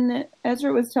 When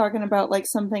Ezra was talking about like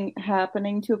something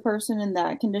happening to a person and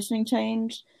that conditioning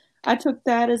changed, I took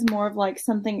that as more of like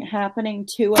something happening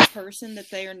to a person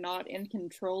that they are not in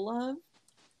control of.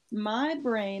 My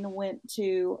brain went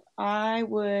to my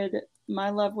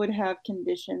love would have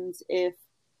conditions if,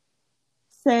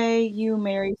 say, you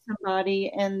marry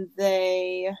somebody and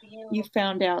you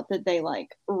found out that they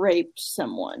like raped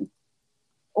someone,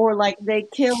 or like they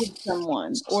killed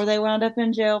someone, or they wound up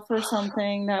in jail for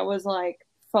something that was like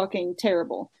fucking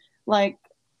terrible. Like,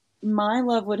 my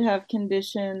love would have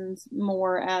conditions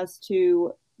more as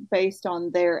to based on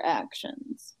their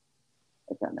actions,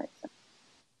 if that makes sense.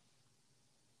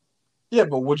 Yeah,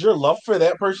 but would your love for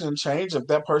that person change if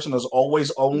that person has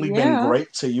always only been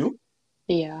great to you?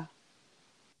 Yeah.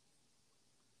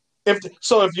 If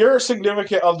your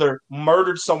significant other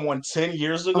murdered someone 10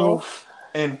 years ago,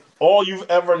 and all you've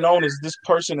ever known is this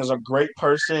person is a great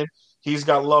person, he's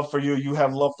got love for you, you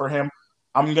have love for him.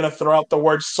 I'm going to throw out the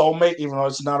word soulmate, even though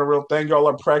it's not a real thing. Y'all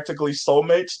are practically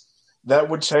soulmates. That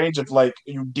would change if, like,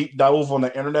 you deep dove on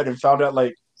the internet and found out,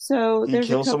 like, so he there's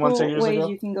killed someone 10 years ways ago.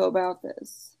 You can go about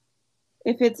this.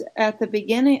 If it's at the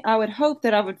beginning, I would hope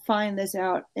that I would find this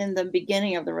out in the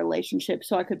beginning of the relationship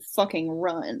so I could fucking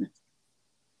run.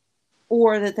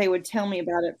 Or that they would tell me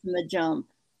about it from the jump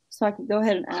so I could go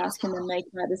ahead and ask and then make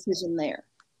my decision there.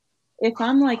 If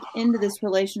I'm like into this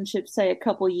relationship, say a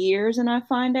couple years, and I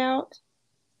find out,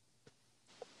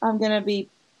 I'm going to be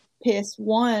pissed,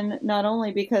 one, not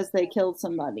only because they killed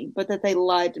somebody, but that they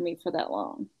lied to me for that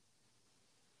long.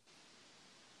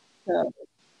 So,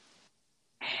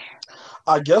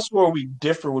 I guess where we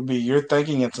differ would be you're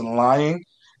thinking it's lying,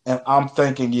 and I'm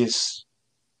thinking it's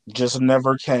just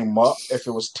never came up if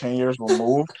it was 10 years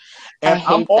removed. And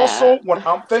I'm also, when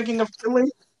I'm thinking of killing,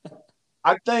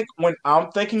 I think when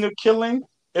I'm thinking of killing,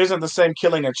 isn't the same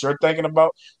killing that you're thinking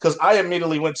about. Because I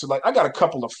immediately went to, like, I got a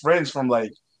couple of friends from,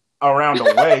 like, around the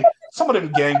way. Some of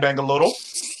them gangbang a little.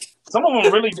 Some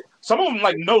of them,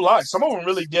 like, no lie, some of them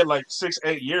really did, like, 6,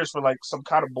 8 years for, like, some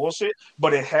kind of bullshit.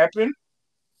 But it happened.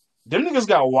 Them niggas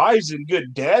got wives and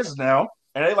good dads now.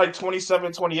 And they, like,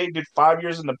 27, 28, did 5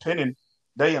 years in the pen, and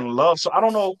they in love. So I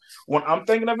don't know. When I'm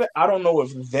thinking of it, I don't know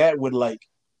if that would, like,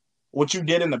 what you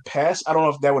did in the past, I don't know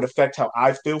if that would affect how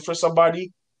I feel for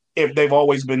somebody if they've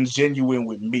always been genuine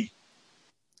with me.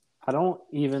 I don't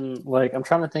even, like, I'm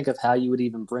trying to think of how you would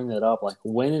even bring that up. Like,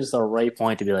 when is the right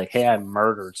point to be like, hey, I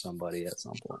murdered somebody at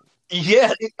some point?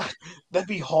 Yeah, that'd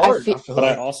be hard. I feel but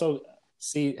like. I also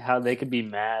see how they could be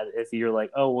mad if you're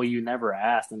like, oh, well, you never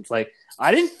asked. And it's like,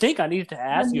 I didn't think I needed to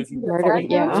ask you if you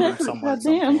murdered someone at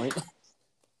some point.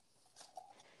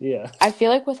 Yeah. I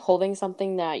feel like withholding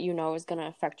something that you know is going to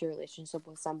affect your relationship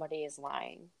with somebody is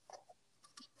lying.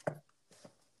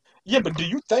 Yeah, but do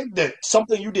you think that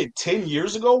something you did 10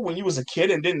 years ago when you was a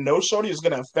kid and didn't know Shorty is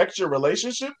going to affect your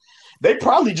relationship? They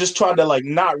probably just tried to, like,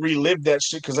 not relive that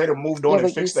shit because they'd have moved on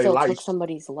and fixed their life. Yeah, but you still took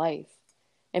somebody's life.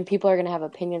 And people are going to have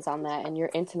opinions on that, and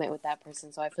you're intimate with that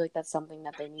person, so I feel like that's something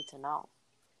that they need to know.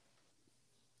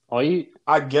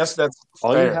 I guess that's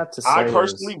all fair. You have to say I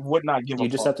personally would not give a fuck. You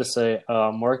just have to say,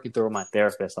 I'm working through my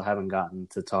therapist. I haven't gotten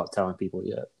to telling people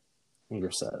yet. And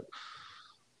you're set.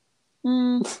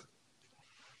 You're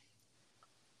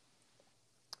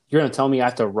going to tell me I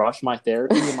have to rush my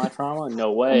therapy and my trauma?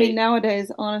 No way. I mean,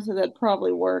 nowadays, honestly, that'd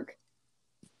probably work.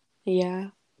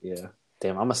 Yeah. Yeah.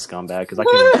 Damn, I'm a scumbag because I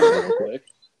can't even do it real quick.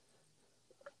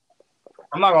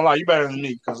 I'm not gonna lie, you better than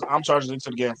me because I'm charging into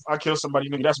the game. If I kill somebody,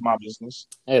 nigga, that's my business.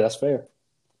 Hey, that's fair.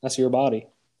 That's your body.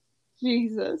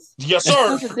 Jesus. Yes, sir.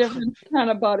 That's a different kind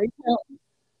of body count.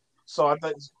 So I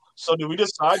think. So do we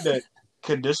decide that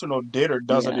conditional did or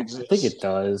doesn't exist? I think it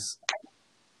does.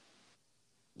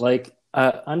 Like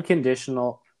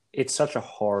unconditional, it's such a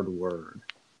hard word.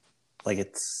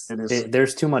 Like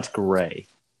there's too much gray.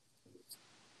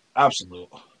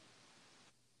 Absolutely.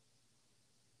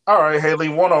 All right, Halie,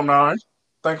 109.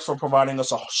 Thanks for providing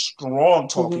us a strong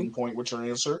talking point with your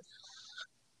answer.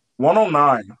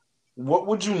 109. What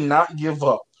would you not give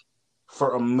up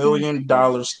for $1 million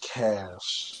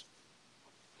cash?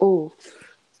 Ooh.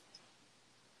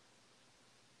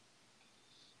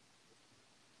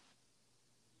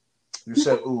 You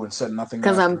said ooh and said nothing.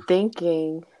 Because I'm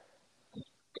thinking.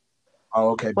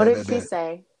 Oh, okay. What did she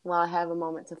say? Well, I have a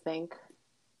moment to think.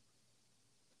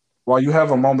 while you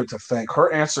have a moment to think,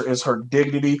 her answer is her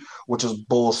dignity, which is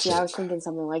bullshit. Yeah, I was thinking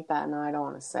something like that, and I don't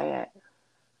want to say it.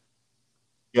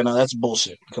 You know, that's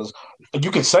bullshit. Because you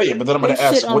can say it, but then I'm going to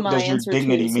ask, what does your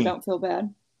dignity mean? So don't feel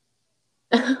bad.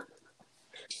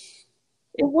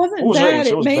 It wasn't What was bad.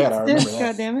 It It was made bad. I remember sense,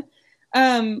 that.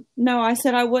 goddammit. No, I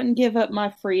said I wouldn't give up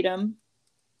my freedom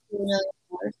for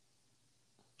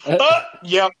 $1 million.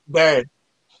 Yeah, bad.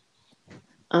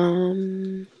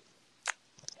 I'm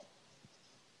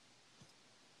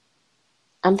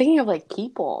thinking of like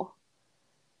people.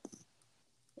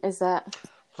 Is that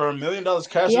for $1 million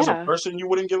cash? There's a person you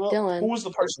wouldn't give up. Dylan? Who was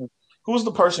the person? Who was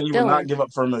the person you would not give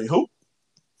up for $1 million? Who?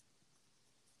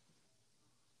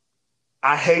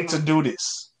 I hate to do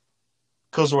this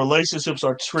because relationships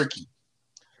are tricky,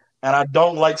 and I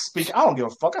don't like speaking. I don't give a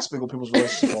fuck. I speak with people's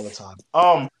relationships all the time.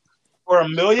 For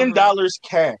 $1 million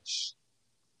cash,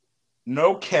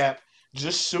 no cap,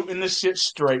 just shooting the shit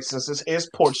straight. Since this is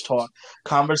Porch Talk,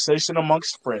 conversation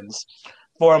amongst friends.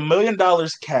 For $1 million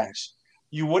cash,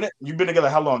 you wouldn't. You've been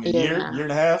together how long? A year and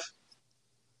a half.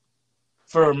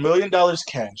 For $1 million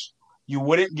cash, you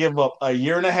wouldn't give up a 1.5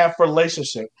 year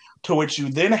relationship to which you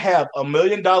then have $1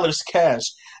 million cash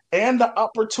and the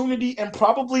opportunity and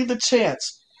probably the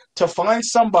chance to find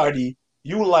somebody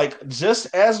you like just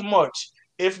as much,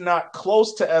 if not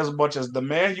close to as much as the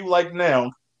man you like now.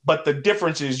 But the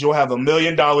difference is you'll have $1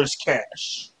 million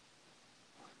cash.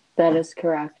 That is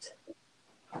correct.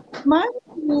 My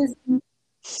thing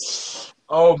is,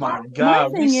 oh my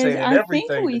God, we saying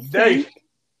everything today.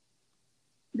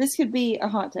 This could be a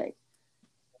hot take.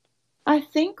 I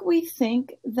think we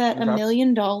think that $1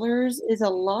 million is a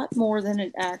lot more than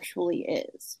it actually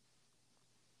is.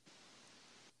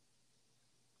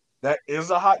 That is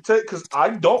a hot take because I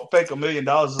don't think $1 million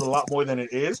is a lot more than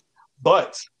it is,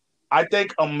 but I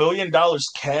think $1 million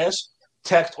cash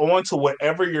tacked on to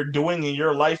whatever you're doing in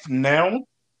your life now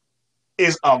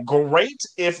is a great,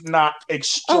 if not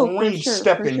extreme,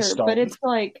 stepping stone. But it's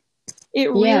like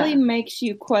it really makes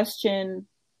you question,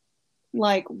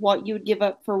 like, what you would give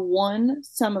up for one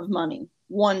sum of money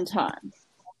one time.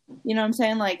 You know what I'm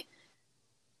saying? Like,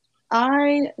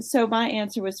 so my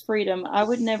answer was freedom. I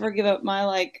would never give up my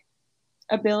like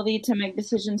ability to make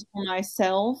decisions for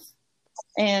myself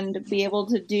and be able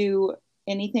to do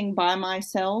anything by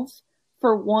myself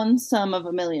for one sum of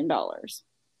 $1 million,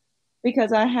 because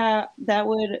that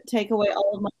would take away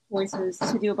all of my choices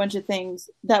to do a bunch of things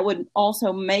that would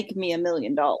also make me $1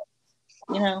 million.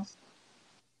 You know.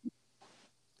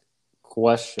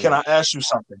 Question. Can I ask you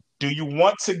something? Do you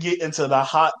want to get into the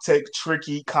hot take,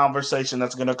 tricky conversation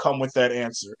that's going to come with that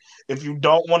answer? If you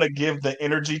don't want to give the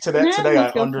energy to that today, I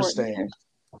understand.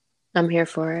 I'm here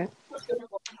for it.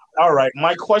 All right.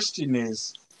 My question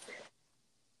is,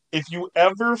 if you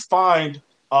ever find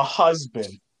a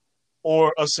husband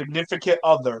or a significant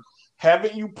other,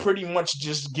 haven't you pretty much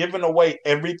just given away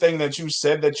everything that you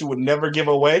said that you would never give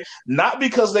away? Not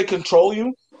because they control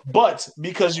you, but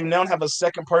because you now have a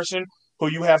second person who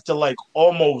you have to like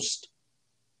almost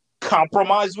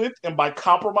compromise with, and by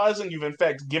compromising, you've in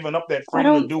fact given up that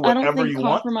freedom to do whatever you want. I don't think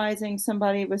compromising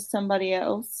somebody with somebody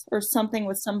else or something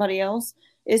with somebody else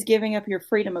is giving up your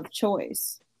freedom of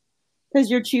choice, because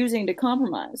you're choosing to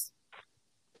compromise.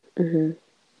 Mm-hmm.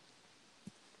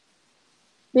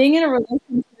 Being in a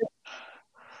relationship,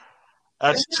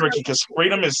 that's tricky because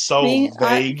freedom is so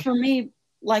vague. For me,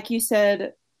 like you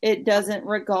said, it doesn't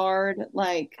regard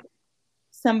like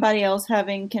somebody else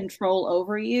having control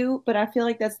over you, but I feel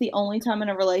like that's the only time in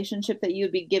a relationship that you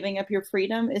would be giving up your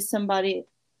freedom is somebody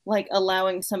like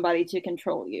allowing somebody to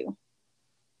control you.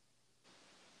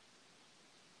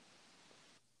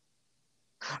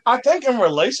 I think in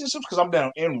relationships, because I'm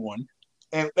down in one,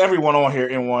 and everyone on here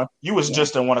in one, you was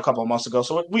just in one a couple of months ago,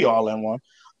 so we all in one.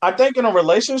 I think in a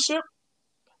relationship,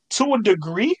 to a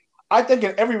degree, I think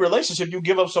in every relationship you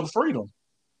give up some freedom.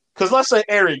 Because let's say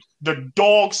Eric, the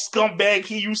dog scumbag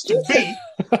he used to be,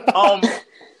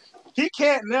 he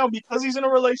can't now, because he's in a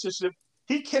relationship,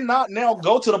 he cannot now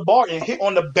go to the bar and hit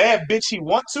on the bad bitch he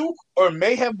wants to or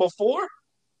may have before,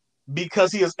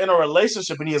 because he is in a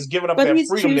relationship and he has given up that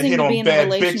freedom to hit on bad bitches. But he's choosing to be in a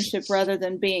relationship rather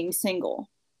than being single.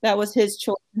 That was his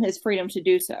choice and his freedom to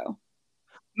do so.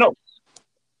 No.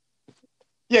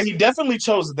 Yeah, he definitely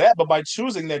chose that, but by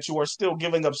choosing that, you are still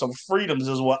giving up some freedoms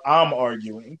is what I'm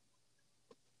arguing.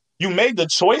 You made the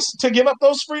choice to give up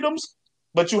those freedoms,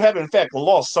 but you have in fact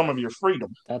lost some of your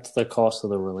freedom. That's the cost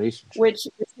of the relationship. Which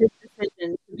is his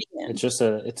decision to be in.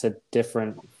 It's a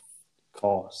different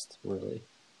cost, really.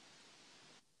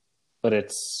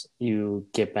 But you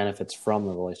get benefits from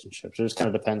the relationship. So it just kind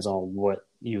of depends on what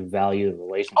you value the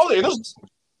relationship. Oh, yeah, there's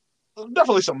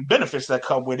definitely some benefits that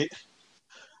come with it.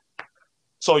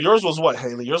 So yours was what,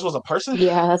 Haley? Yours was a person?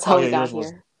 Yeah, that's Oh how yeah, we got yours was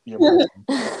here. your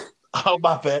person. Oh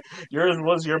my bad. Yours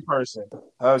was your person.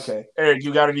 Okay. Eric,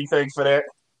 you got anything for that?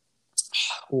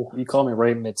 Ooh, you call me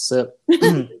right mid sip.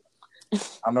 I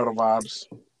know the vibes.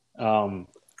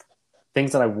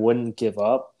 Things that I wouldn't give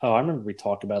up. Oh, I remember we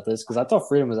talked about this because I thought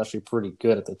freedom was actually pretty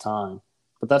good at the time.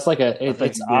 But that's like think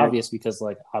it's you did. obvious because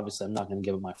like obviously I'm not going to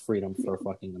give up my freedom for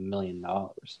fucking $1 million.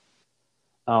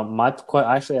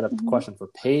 I actually had a question for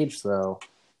Paige though.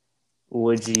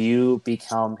 Would you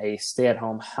become a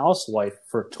stay-at-home housewife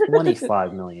for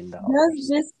 $25 million? Does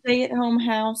this stay-at-home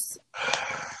house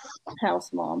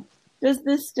mom? Does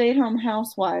this stay-at-home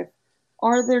housewife?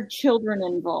 Are there children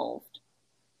involved?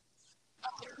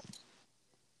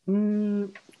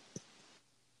 No.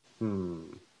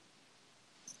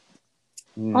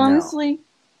 Honestly,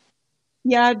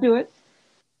 yeah, I'd do it.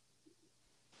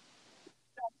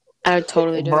 I would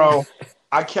totally do Bro, it.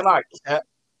 I cannot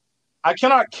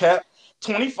cap.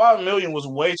 25 million was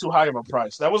way too high of a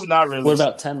price. That was not What realistic.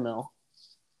 about 10 mil?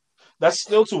 That's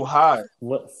still too high.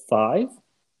 What, 5?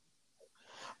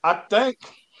 I think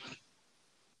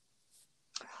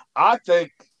I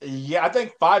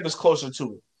think 5 is closer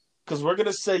to it. Because we're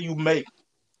gonna say you make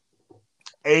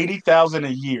 80,000 a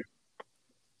year.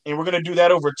 And we're gonna do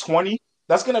that over 20.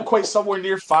 That's gonna equate somewhere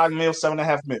near 5 mil,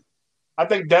 7.5 mil. I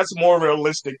think that's more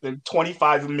realistic than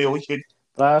 25 million.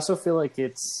 But I also feel like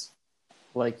it's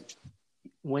like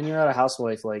when you're at a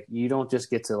housewife, like you don't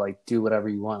just get to like do whatever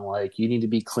you want. Like you need to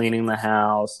be cleaning the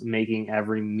house, making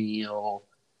every meal,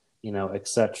 et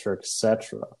cetera, et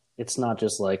cetera. It's not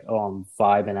just like, oh, I'm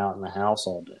vibing out in the house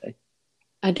all day.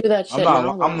 I do that shit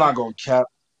I'm not gonna cap.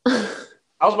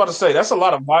 I was about to say that's a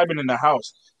lot of vibing in the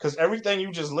house because everything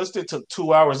you just listed took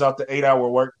 2 hours out the 8-hour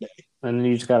workday. And then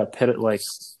you just gotta pit it like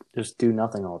just do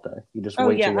nothing all day. You just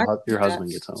wait till your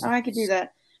husband gets home. I could do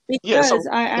that because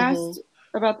I asked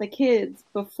Mm-hmm. about the kids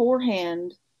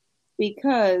beforehand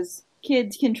because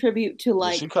kids contribute to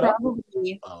like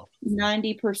probably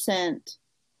 90%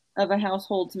 of a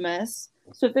household's mess.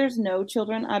 So if there's no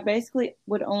children, I basically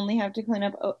would only have to clean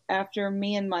up after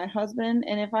me and my husband.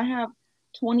 And if I have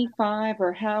 25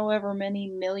 or however many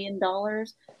 $1 million,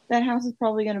 that house is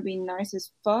probably going to be nice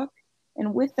as fuck.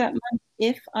 And with that money,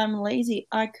 if I'm lazy,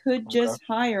 I could just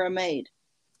hire a maid.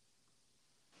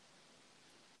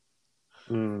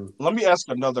 Let me ask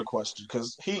another question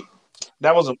because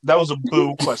that was a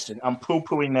boo question. I'm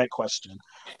poo-pooing that question.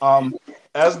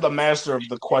 As the master of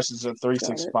the questions in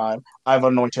 365, I've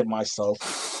anointed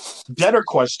myself. Better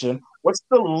question: what's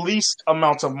the least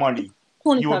amount of money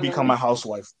you would become a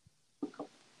housewife?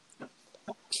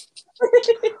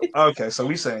 Okay, so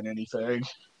we saying anything.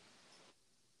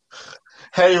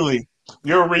 Haley,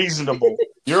 you're reasonable.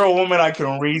 You're a woman I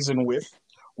can reason with.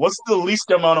 What's the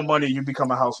least amount of money you become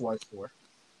a housewife for?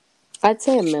 I'd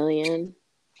say $1 million.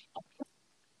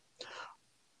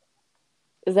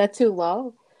 Is that too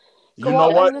low? You know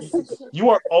what? You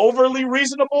are overly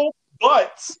reasonable,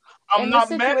 but I'm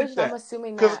not mad at that. I'm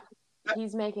assuming that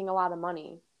he's making a lot of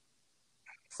money.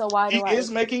 So why do he is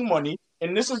making money,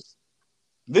 and this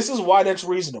is why that's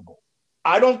reasonable.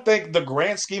 I don't think the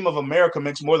grand scheme of America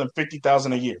makes more than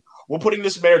 $50,000 a year. We're putting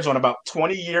this marriage on about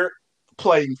 20-year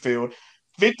playing field.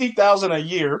 $50,000 a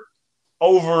year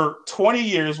over 20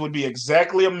 years would be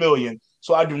exactly $1 million.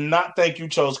 So I do not think you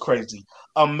chose crazy.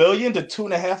 $1 million to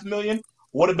 $2.5 million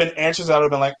would have been answers that would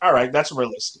have been like, all right, that's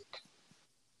realistic.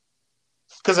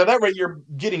 Because at that rate, you're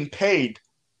getting paid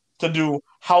to do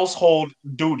household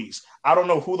duties. I don't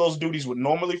know who those duties would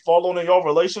normally fall on in your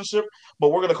relationship, but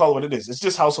we're going to call it what it is. It's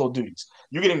just household duties.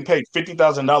 You're getting paid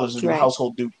 $50,000 to do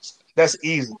household duties. That's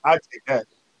easy. I take that.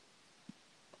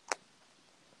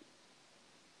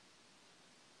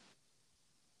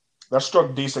 That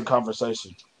struck decent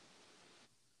conversation.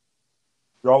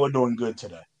 Y'all are doing good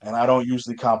today. And I don't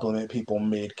usually compliment people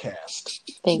mid-cast.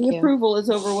 Thank you. The approval is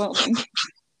overwhelming.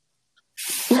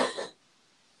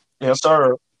 Yes,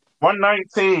 sir.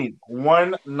 119.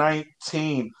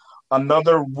 119.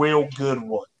 Another real good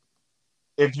one.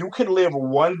 If you could live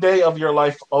one day of your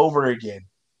life over again,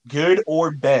 good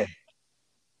or bad,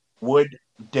 what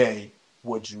day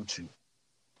would you choose?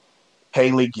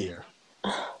 Haley Gear.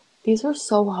 These are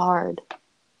so hard.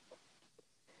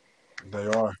 They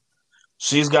are.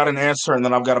 She's got an answer, and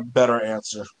then I've got a better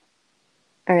answer.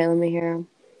 All right, let me hear them.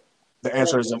 The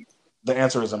answer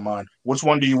isn't mine. Which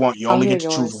one do you want? You only get to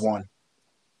choose one.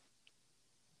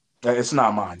 It's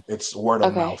not mine. It's word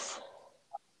of mouth.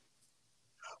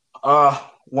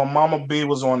 When Mama B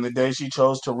was on, the day she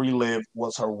chose to relive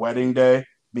was her wedding day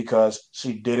because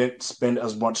she didn't spend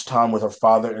as much time with her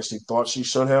father as she thought she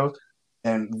should have.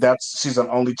 And she's an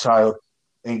only child.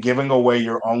 and giving away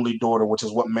your only daughter, which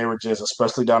is what marriage is,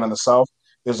 especially down in the South,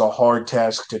 is a hard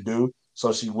task to do.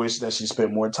 So she wished that she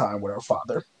spent more time with her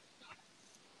father.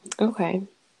 Okay.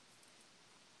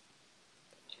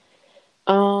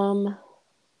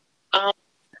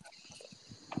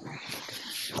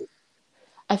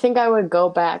 I think I would go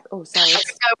back. Oh, sorry,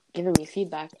 it's giving me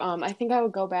feedback. I think I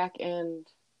would go back and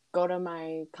go to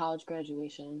my college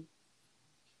graduation.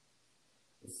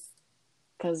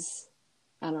 Because,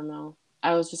 I don't know.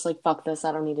 I was just like, fuck this,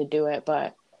 I don't need to do it,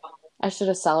 but I should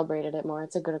have celebrated it more.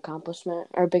 It's a good accomplishment,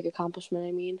 or a big accomplishment,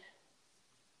 I mean.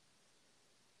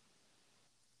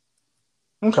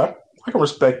 Okay, I can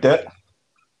respect that.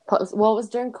 Plus, well, it was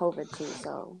during COVID, too,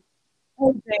 so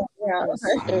Yeah.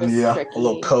 it was Yeah, tricky. a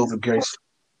little COVID case.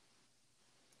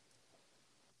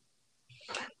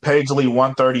 Pagely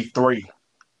 133.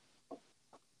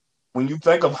 When you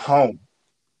think of home,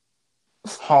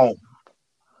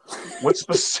 what This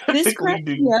specifically cracks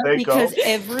do me you up think because of?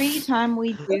 every time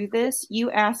we do this, you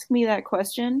ask me that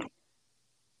question.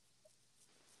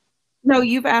 No,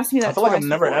 you've asked me I that feel like I've twice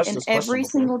never before, asked and this question every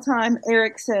before. single time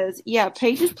Eric says, "Yeah,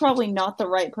 Paige is probably not the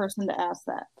right person to ask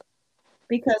that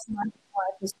because my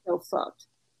life is so fucked."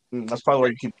 That's probably why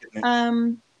you keep getting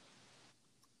it.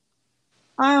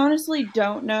 I honestly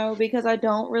don't know because I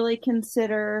don't really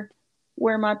consider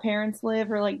where my parents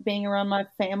live or like being around my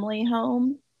family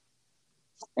home.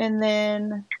 And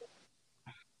then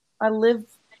I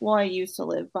used to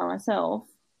live by myself.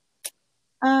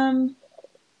 I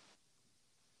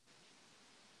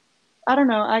don't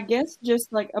know. I guess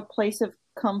just like a place of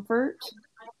comfort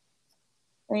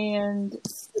and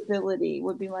stability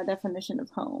would be my definition of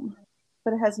home.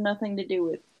 But it has nothing to do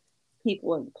with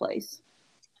people in the place.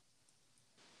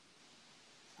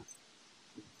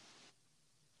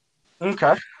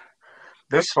 Okay.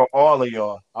 This for all of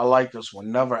y'all. I like this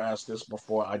one. Never asked this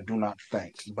before. I do not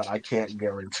think, but I can't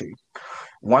guarantee.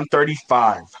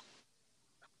 135.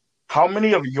 How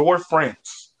many of your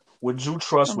friends would you Oh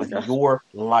trust my with gosh. your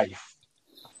life?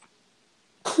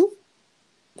 Who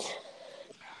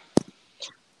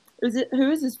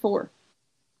is this for?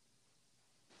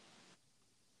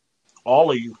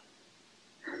 All of you.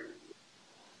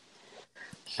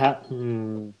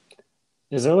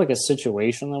 Is there like a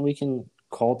situation that we can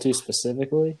call to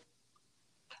specifically?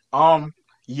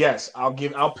 Yes,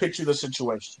 I'll picture the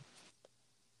situation.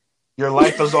 Your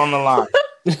life is on the line.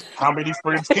 How many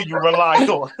friends can you rely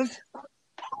on?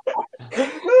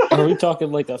 Are we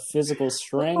talking like a physical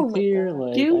strength Oh my here? God.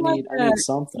 Like Do I need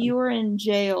something. you were in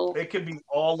jail It could be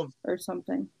all or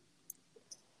something.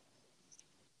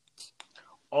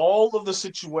 of the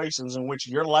situations in which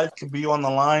your life could be on the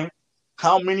line.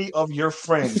 How many of your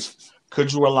friends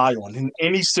could you rely on in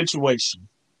any situation?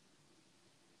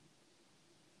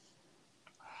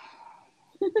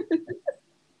 I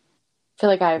feel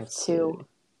like I have Let's two. see.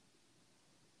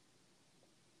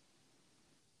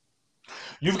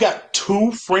 You've got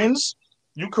 2 friends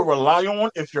you could rely on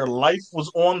if your life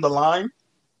was on the line.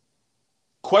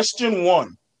 Question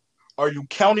 1. Are you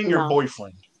counting your No.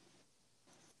 boyfriend?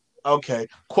 Okay.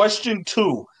 Question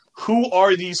 2. Who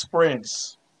are these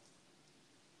friends?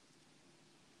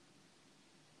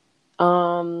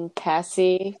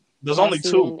 Cassie There's only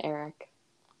 2. and Eric.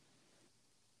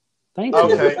 Thank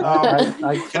Okay. you.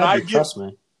 I Can glad I you give trust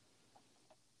me.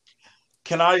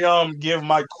 Can I give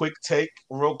my quick take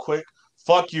real quick?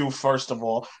 Fuck you, first of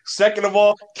all. Second of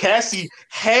all, Cassie,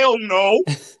 hell no.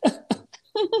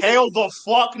 Hell the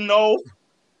fuck no.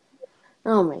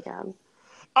 Oh my God.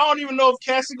 I don't even know if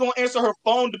Cassie gonna answer her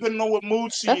phone depending on what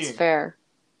mood she That's in. fair.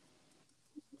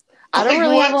 I don't Like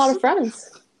really have a lot what? of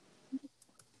friends.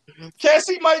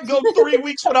 Cassie might go 3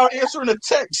 weeks without answering a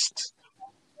text.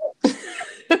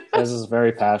 Ez is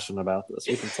very passionate about this.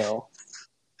 We can tell.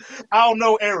 I don't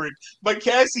know Eric, but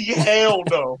Cassie, hell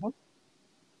no.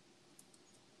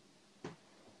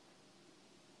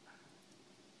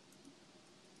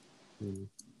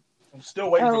 I'm still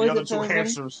waiting for the Is other it 2 for everybody?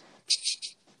 answers.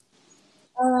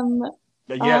 I was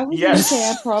gonna say I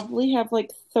Yes. probably have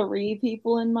like 3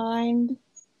 people in mind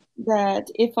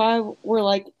that if I were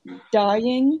like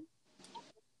dying,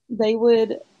 they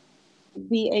would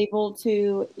be able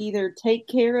to either take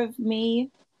care of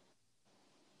me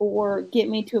or get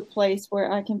me to a place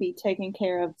where I can be taken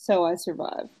care of so I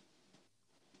survive.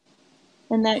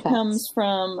 And that comes Facts.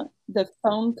 from the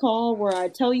phone call where I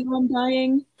tell you I'm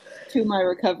dying to my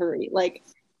recovery, like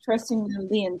trusting them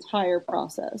the entire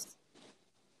process.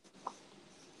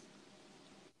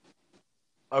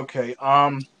 Okay.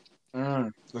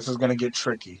 This is gonna get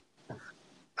tricky.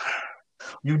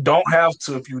 You don't have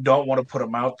to if you don't want to put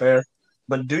them out there,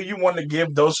 but do you want to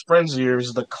give those friends of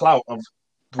yours the clout of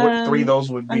what three those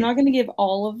would be. I'm not going to give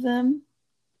all of them.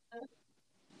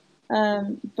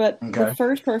 But the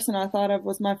first person I thought of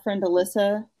was my friend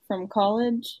Alyssa from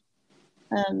college.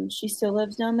 She still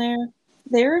lives down there.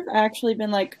 There have actually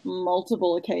been like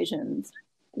multiple occasions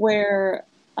where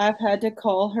I've had to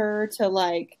call her to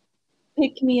like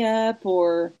pick me up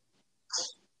or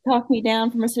talk me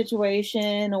down from a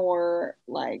situation, or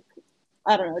like,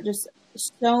 I don't know, just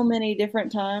so many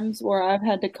different times where I've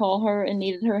had to call her and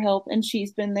needed her help, and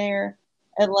she's been there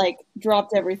and like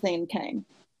dropped everything and came.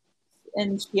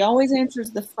 And she always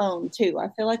answers the phone too. I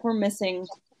feel like we're missing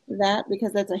that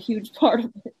because that's a huge part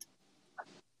of it.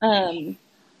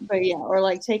 But yeah, or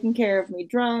like taking care of me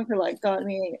drunk, or like got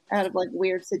me out of like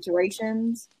weird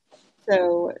situations.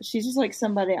 So she's just like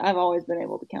somebody I've always been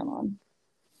able to count on.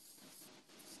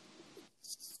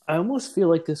 I almost feel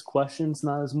like this question's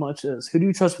not as much as who do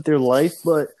you trust with your life,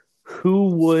 but who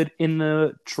would, in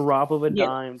the drop of a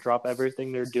dime, drop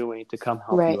everything they're doing to come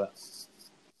help you out?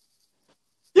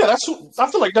 Yeah,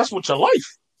 I feel like that's with your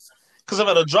life. Because if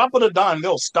at a drop of a dime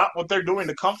they'll stop what they're doing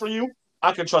to come for you,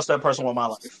 I can trust that person with my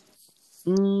life.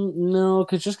 No,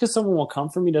 because just because someone will come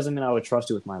for me doesn't mean I would trust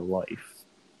you with my life.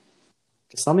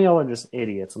 Some of y'all are just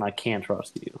idiots, and I can't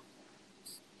trust you.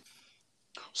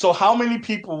 So how many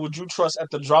people would you trust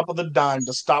at the drop of the dime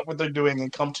to stop what they're doing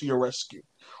and come to your rescue?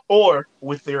 Or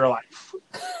with their life?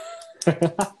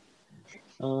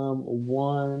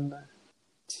 1,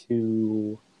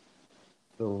 2,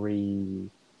 3,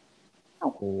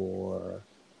 4,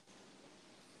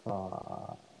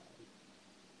 5,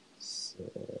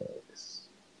 6.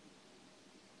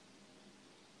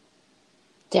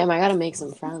 Damn, I gotta make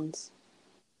some friends.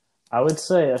 I would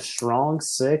say a strong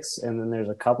 6, and then there's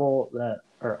a couple that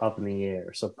are up in the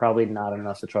air, so probably not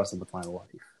enough to trust them with my life.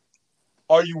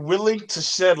 Are you willing to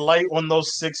shed light on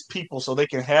those 6 people so they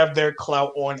can have their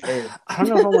clout on air? I don't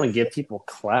know if I want to give people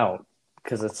clout,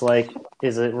 because it's like,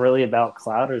 is it really about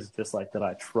clout, or is it just like that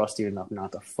I trust you enough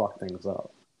not to fuck things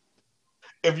up?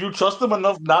 If you trust them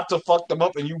enough not to fuck them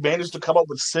up and you manage to come up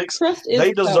with 6,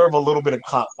 they deserve a little bit of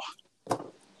clout.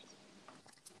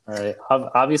 All right.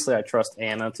 Obviously, I trust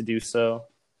Anna to do so.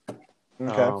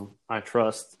 Okay. I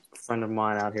trust a friend of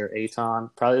mine out here,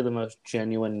 Aton, probably the most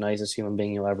genuine, nicest human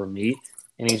being you'll ever meet.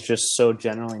 And he's just so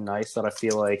genuinely nice that I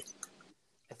feel like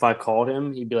if I called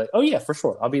him, he'd be like, oh, yeah, for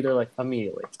sure. I'll be there like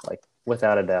immediately, like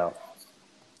without a doubt.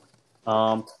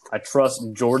 I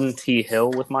trust Jordan T.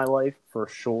 Hill with my life for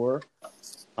sure.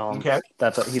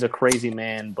 He's a crazy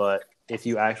man, but if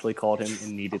you actually called him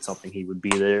and needed something, he would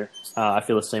be there. I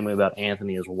feel the same way about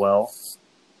Anthony as well.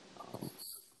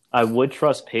 I would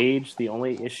trust Paige. The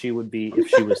only issue would be if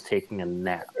she was taking a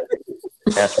nap.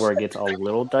 That's where it gets a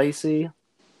little dicey.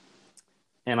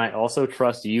 And I also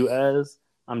trust you, Ez.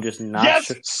 I'm just not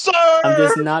sure. Sir! I'm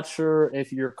just not sure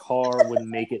if your car would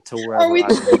make it to wherever Are we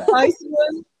the dicey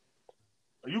ones?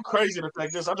 Are you crazy to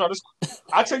think this?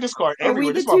 I take this car Are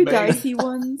everywhere. we the two dicey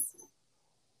ones?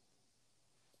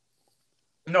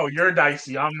 No, you're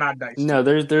dicey. I'm not dicey. No,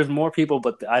 there's more people,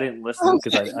 but I didn't listen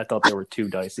because I thought they were too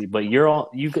dicey. But you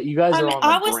guys are on the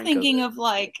I was brink thinking of of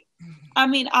like,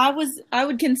 I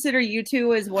would consider you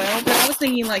two as well, but I was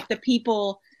thinking like the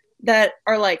people that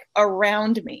are like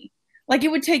around me. Like it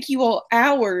would take you all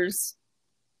hours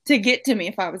to get to me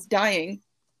if I was dying.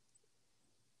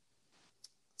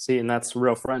 See, and that's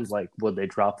real friends. Like, would they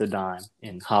drop the dime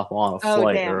and hop on a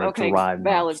flight or drive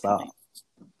nonstop?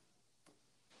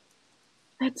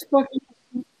 That's fucking.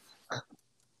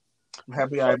 I'm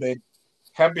happy I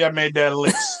made that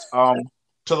list.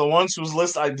 To the ones whose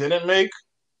list I didn't make,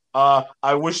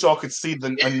 I wish y'all could see the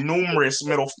numerous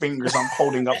middle fingers I'm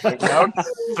holding up right now,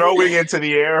 throwing into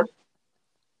the air.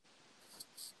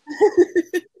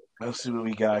 Let's see what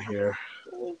we got here.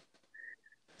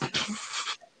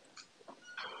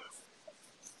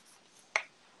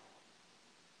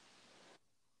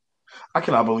 I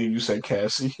cannot believe you said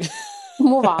Cassie.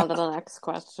 Move on to the next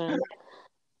question.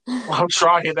 I'm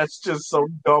trying. That's just so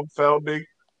dumbfounding.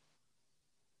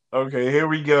 Okay, here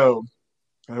we go.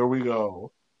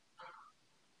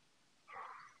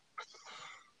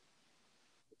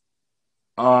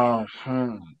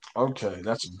 Okay,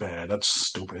 that's bad. That's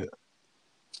stupid.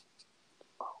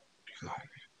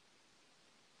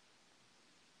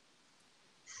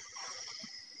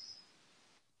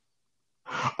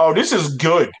 Oh, this is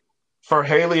good for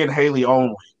Halie and Halie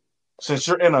only. Since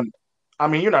you're you're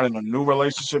not in a new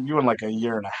relationship. You're in like a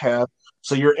year and a half.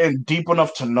 So you're in deep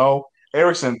enough to know.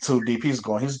 Eric's in too deep. He's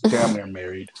damn near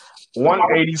married.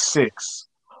 186.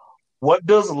 What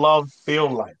does love feel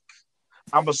like?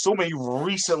 I'm assuming you've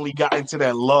recently got into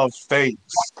that love phase.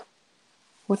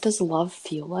 What does love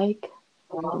feel like?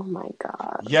 Oh my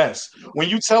god. Yes. When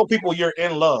you tell people you're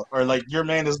in love or like your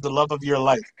man is the love of your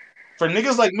life. For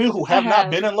niggas like me who have not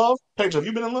been in love, Paige, have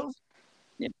you been in love?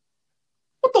 Yeah.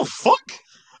 What the fuck?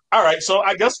 All right, so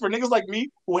I guess for niggas like me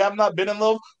who have not been in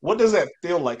love, what does that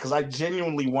feel like? Because I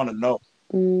genuinely want to know.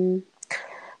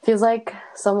 Feels like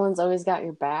someone's always got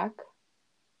your back.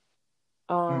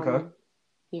 Okay.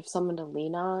 You have someone to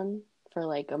lean on for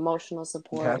like emotional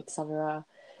support, Okay. etc.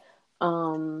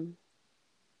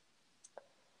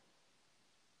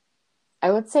 I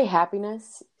would say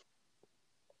happiness,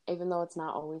 even though it's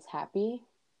not always happy.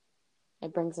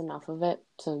 It brings enough of it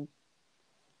to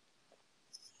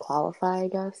qualify, I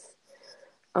guess.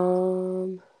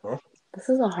 This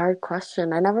is a hard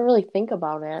question. I never really think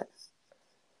about it.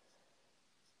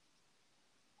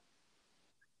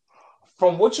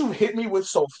 From what you hit me with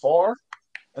so far,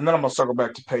 and then I'm gonna circle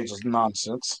back to Paige's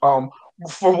nonsense.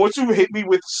 For what you hit me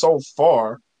with so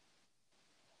far,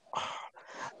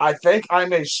 I think I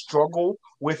may struggle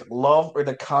with love or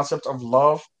the concept of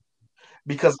love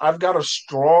because I've got a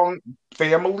strong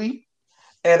family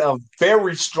and a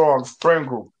very strong friend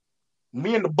group.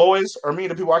 Me and the boys, or me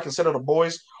and the people I consider the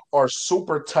boys, are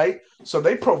super tight. So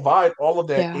they provide all of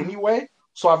that anyway.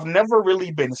 So I've never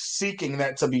really been seeking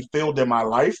that to be filled in my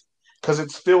life because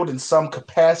it's filled in some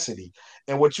capacity.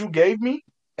 And what you gave me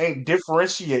ain't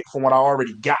differentiate from what I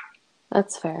already got.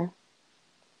 That's fair.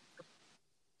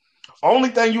 Only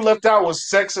thing you left out was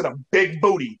sex and a big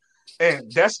booty.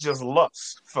 And that's just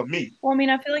lust for me. Well, I mean,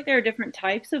 I feel like there are different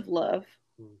types of love.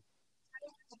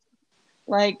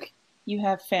 Like, you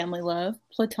have family love,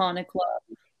 platonic love,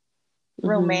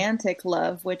 romantic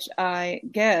love, which I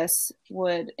guess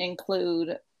would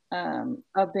include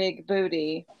a big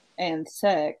booty and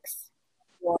sex.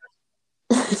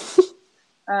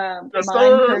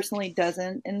 Mine personally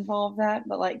doesn't involve that,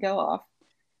 but like, go off.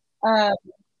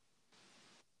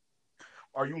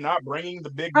 Are you not bringing the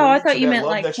big Oh, I booty thought to you that meant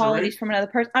love like that you're in? qualities from another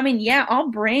person. I mean, yeah, I'll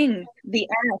bring the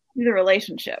ass to the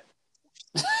relationship.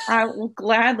 I will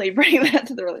gladly bring that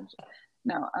to the relationship.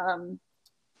 No,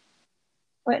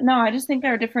 but no, I just think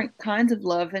there are different kinds of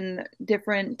love and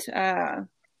different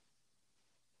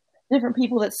different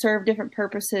people that serve different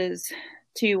purposes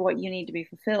to what you need to be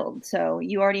fulfilled. So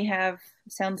you already have,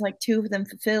 sounds like, two of them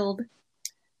fulfilled,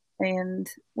 and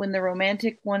when the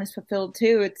romantic one is fulfilled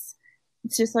too, it's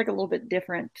just like a little bit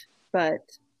different,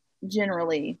 but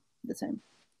generally the same.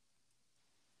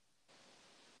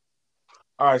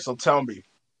 All right, so tell me,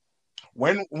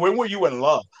 when were you in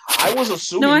love? I was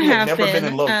assuming No, I you had have never been in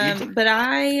been, love either. but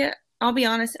I'll be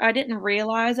honest, I didn't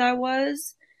realize I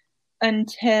was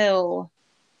until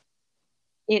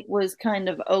it was kind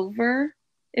of over,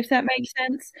 if that makes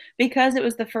sense. Because it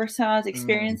was the first time I was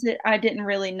experiencing it, I didn't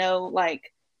really know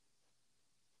like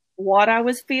what I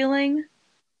was feeling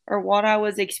or what I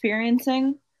was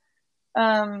experiencing.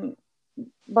 But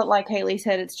like Halie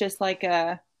said, it's just like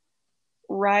a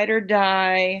ride or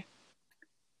die.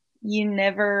 You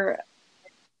never,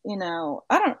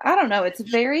 I don't know. It's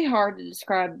very hard to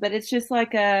describe, but it's just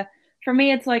like for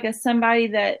me, it's like somebody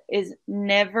that is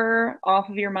never off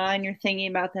of your mind. You're thinking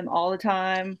about them all the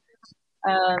time.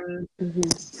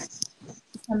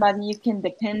 Somebody you can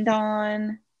depend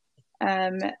on.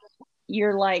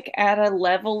 You're like at a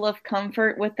level of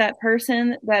comfort with that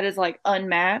person that is like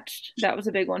unmatched. That was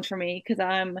a big one for me because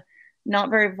I'm not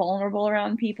very vulnerable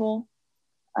around people.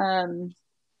 I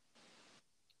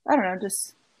don't know,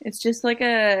 it's just like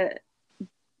a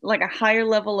higher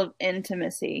level of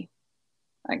intimacy,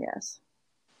 I guess.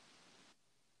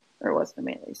 Or it was for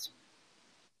me at least.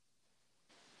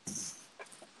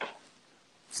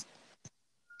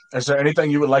 Is there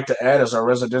anything you would like to add as our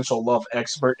residential love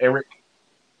expert, Eric?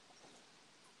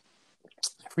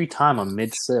 Every time I'm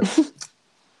mid-sip.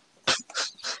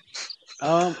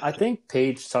 I think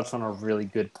Paige touched on a really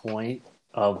good point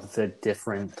of the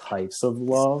different types of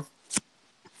love.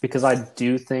 Because I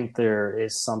do think there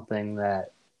is something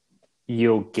that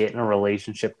you'll get in a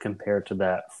relationship compared to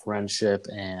that friendship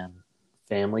and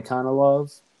family kind of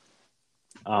love.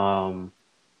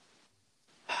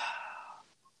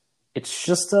 It's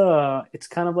just it's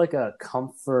kind of like a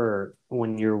comfort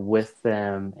when you're with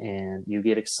them and you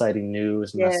get exciting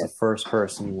news and that's the first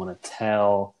person you want to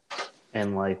tell.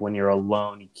 And like when you're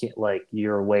alone, you can't, like,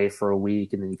 you're away for a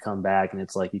week and then you come back and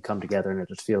it's like you come together and it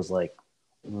just feels like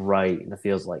right and it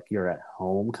feels like you're at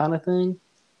home kind of thing.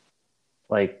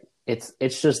 Like it's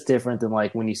just different than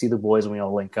like when you see the boys and we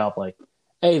all link up, like,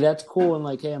 hey, that's cool, and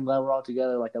like, hey, I'm glad we're all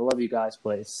together, like, I love you guys,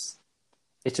 but it's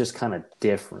just kind of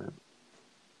different.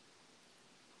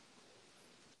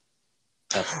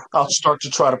 I'll start to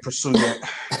try to pursue that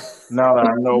now that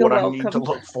I know You're what welcome. I need to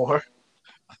look for.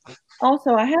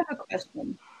 Also, I have a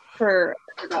question for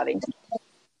everybody.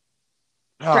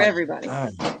 For everybody.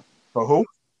 For who?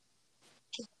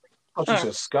 I thought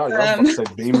you said Scotty. I was about to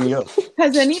say beam me up.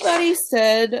 Has anybody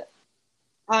said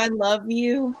I love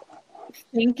you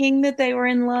thinking that they were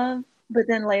in love, but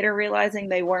then later realizing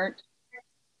they weren't?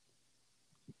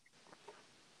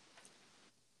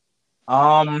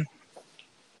 As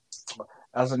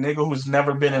a nigga who's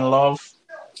never been in love,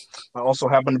 I also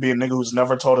happen to be a nigga who's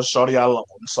never told a shorty I love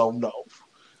him, so no.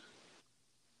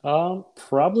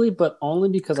 Probably, but only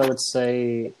because I would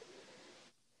say,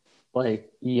 like,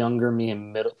 younger me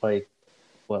in like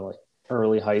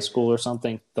early high school or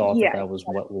something, thought that was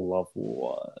what love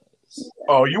was.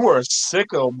 Oh, you were a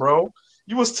sicko, bro.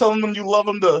 You was telling them you love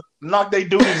them to knock their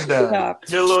duties down. Stop.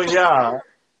 Your little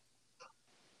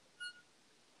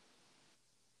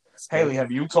Halie,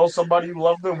 have you told somebody you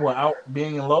love them without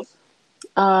being in love?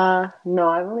 No,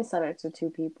 I've only said it to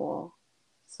 2 people.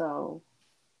 So.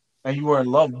 And you were in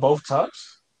love both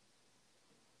times?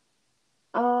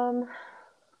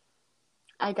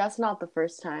 I guess not the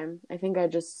first time. I think I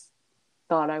just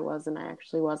thought I was and I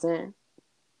actually wasn't.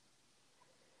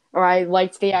 Or I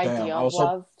liked the idea of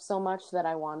love so much that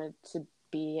I wanted to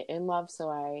be in love, so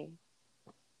I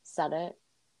said it.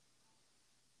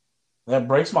 That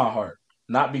breaks my heart.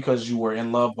 Not because you were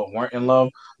in love but weren't in love,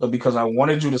 but because I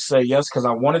wanted you to say yes, because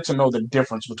I wanted to know the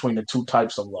difference between the two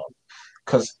types of love.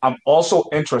 Because I'm also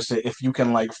interested if you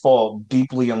can like fall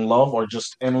deeply in love or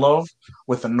just in love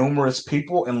with numerous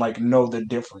people and like know the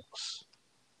difference.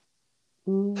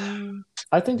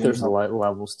 I think there's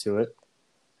levels to it.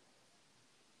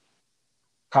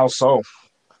 How so?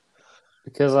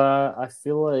 Because I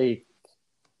feel like,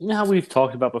 you know how we've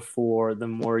talked about before, the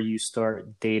more you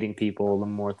start dating people, the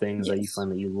more things that you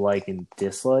find that you like and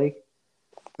dislike.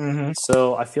 Mm-hmm.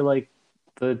 So I feel like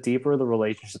the deeper the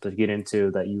relationship that you get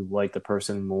into, that you like the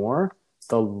person more,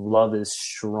 the love is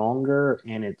stronger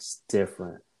and it's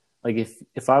different. Like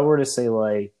if I were to say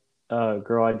like a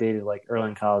girl I dated like early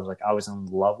in college, like I was in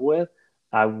love with,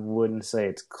 I wouldn't say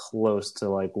it's close to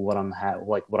like what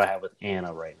what I have with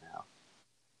Anna right now.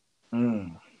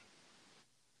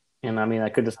 And I mean,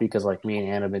 that could just be because like me and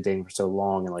Anna have been dating for so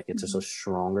long, and like it's just a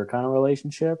stronger kind of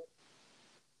relationship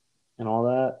and all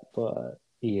that. But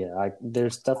yeah,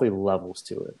 there's definitely levels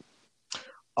to it.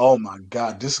 Oh my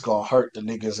God, this is gonna hurt the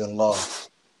niggas in love.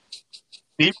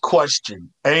 Deep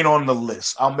question ain't on the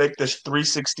list. I'll make this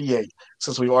 368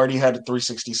 since we already had the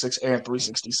 366 and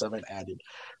 367 added.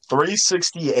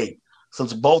 368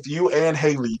 since both you and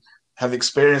Halie have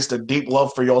experienced a deep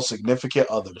love for your significant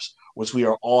others, which we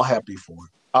are all happy for.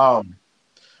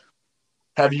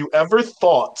 Have you ever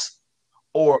thought,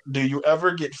 or do you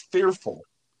ever get fearful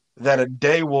that a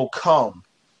day will come?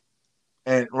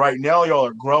 And right now, y'all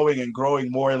are growing and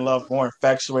growing more in love, more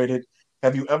infatuated.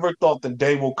 Have you ever thought the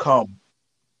day will come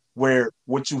where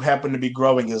what you happen to be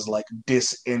growing is like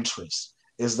disinterest?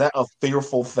 Is that a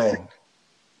fearful thing?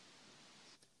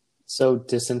 So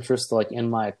disinterest, like in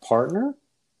my partner?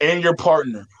 In your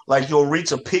partner. Like you'll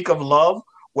reach a peak of love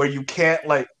where you can't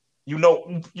like,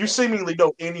 you seemingly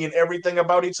know any and everything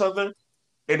about each other.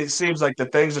 And it seems like the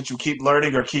things that you keep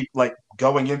learning or keep like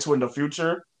going into in the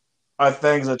future are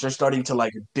things that you're starting to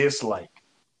like dislike.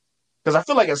 Because I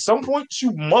feel like at some point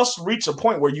you must reach a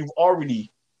point where you've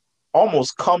already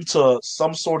almost come to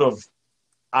some sort of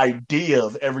idea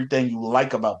of everything you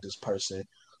like about this person.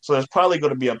 So there's probably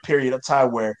going to be a period of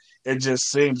time where it just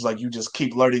seems like you just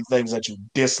keep learning things that you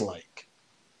dislike.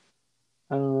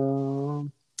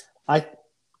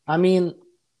 I mean,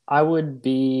 I would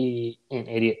be an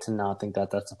idiot to not think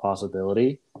that that's a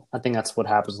possibility. I think that's what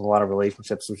happens in a lot of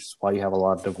relationships, which is why you have a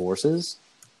lot of divorces,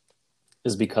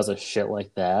 is because of shit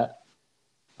like that.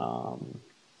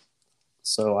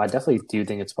 So I definitely do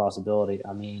think it's a possibility.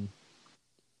 I mean,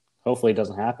 hopefully it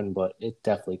doesn't happen, but it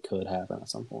definitely could happen at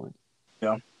some point.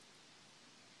 Yeah.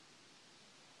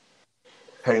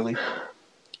 Halie?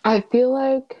 I feel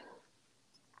like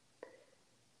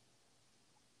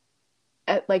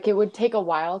it would take a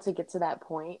while to get to that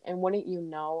point, and wouldn't you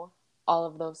know all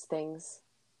of those things?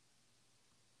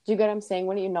 Do you get what I'm saying?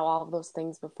 Wouldn't you know all of those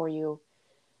things before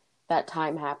that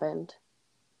time happened?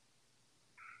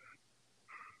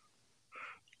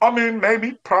 I mean,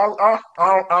 maybe, probably. I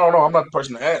don't know. I'm not the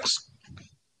person to ask.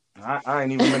 I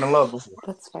ain't even been in love before.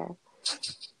 That's fair.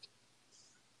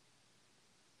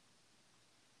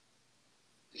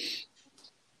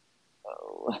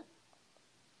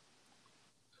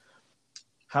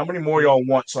 How many more y'all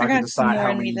want so I can decide how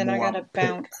I got 2 more many in me, then I gotta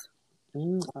bounce.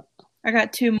 I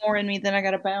got 2 more in me, then I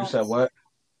gotta bounce. You said what?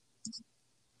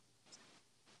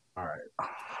 All right.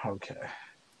 Okay.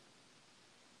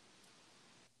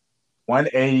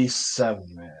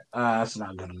 187, man. That's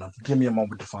not good enough. Give me a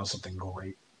moment to find something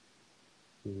great.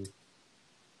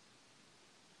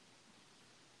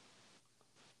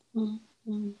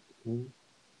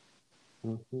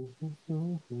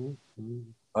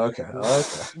 Okay.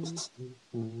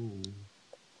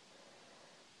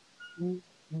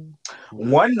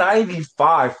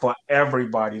 195 for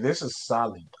everybody. This is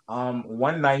solid.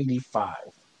 195.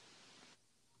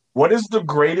 What is the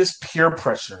greatest peer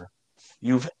pressure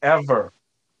you've ever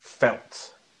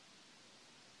felt?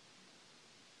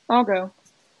 I'll go.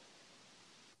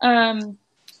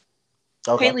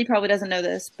 Okay. Halie probably doesn't know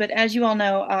this, but as you all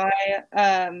know,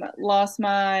 I lost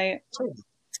my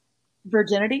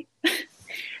virginity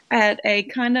at a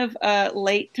kind of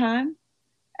late time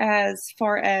as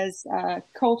far as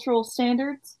cultural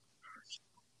standards.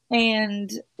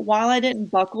 And while I didn't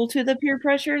buckle to the peer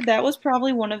pressure, that was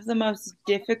probably one of the most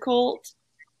difficult,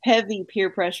 heavy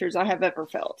peer pressures I have ever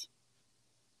felt.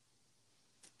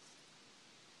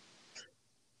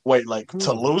 Wait, like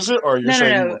to lose it, or you're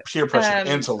saying you were peer pressured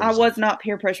into losing I was not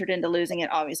peer pressured into losing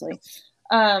it, obviously.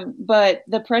 But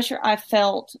the pressure I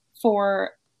felt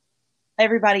for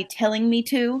everybody telling me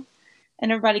to,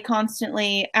 and everybody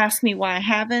constantly asking me why I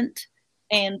haven't,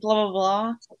 and blah, blah,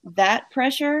 blah, that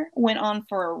pressure went on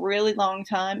for a really long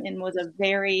time and was a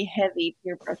very heavy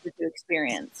peer pressure to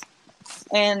experience.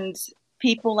 And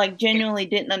people like genuinely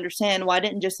didn't understand why I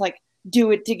didn't just like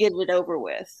do it to get it over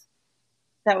with.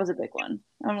 That was a big one.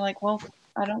 I'm like, well,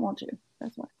 I don't want to.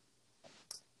 That's why.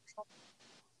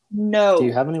 No. Do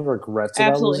you have any regrets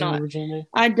about Absolutely losing not. your virginity?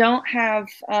 I don't have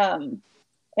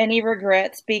any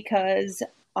regrets because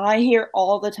I hear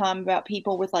all the time about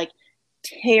people with like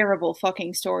terrible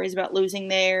fucking stories about losing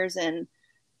theirs and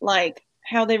like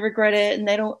how they regret it and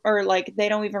they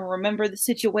don't even remember the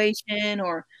situation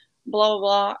or blah blah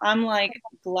blah. I'm like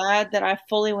glad that I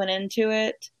fully went into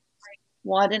it.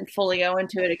 Well, I didn't fully go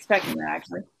into it expecting that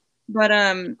actually, but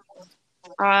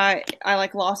I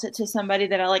like lost it to somebody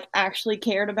that I like actually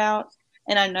cared about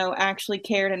and I know actually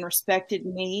cared and respected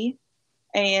me,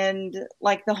 and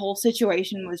like the whole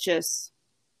situation was just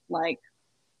like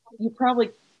you probably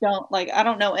don't like I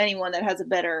don't know anyone that has a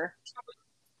better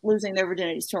losing their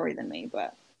virginity story than me,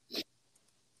 but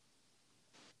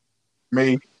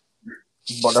me.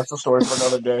 But that's a story for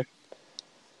another day.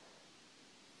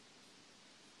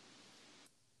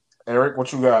 Eric,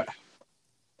 what you got?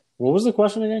 What was the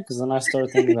question again? Because then I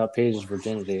started thinking about Paige's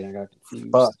virginity and I got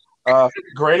confused.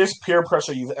 Greatest peer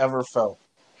pressure you've ever felt?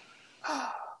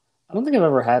 I don't think I've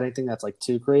ever had anything that's like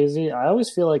too crazy. I always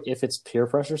feel like if it's peer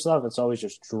pressure stuff, it's always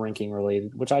just drinking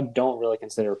related, which I don't really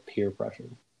consider peer pressure.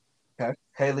 Okay.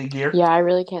 Halie Gear? Yeah, I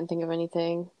really can't think of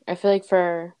anything. I feel like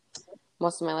for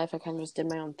most of my life, I kind of just did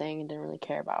my own thing and didn't really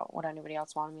care about what anybody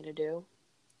else wanted me to do.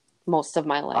 Most of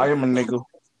my life.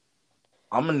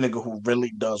 I'm a nigga who really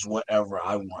does whatever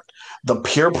I want. The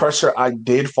peer pressure I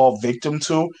did fall victim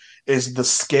to is the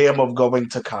scam of going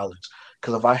to college.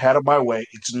 Because if I had it my way,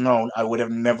 it's known I would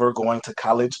have never gone to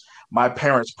college. My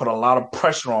parents put a lot of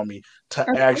pressure on me to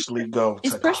actually go to college.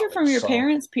 Is pressure from your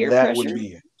parents peer that pressure? Would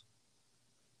be it.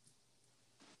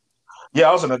 Yeah,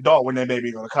 I was an adult when they made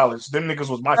me go to college. Them niggas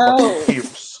was my fucking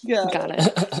peers. Got it.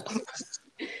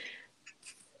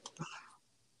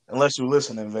 Unless you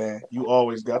listening, Van, you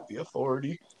always got the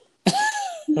authority.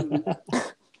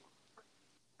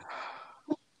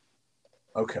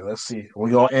 Okay, let's see.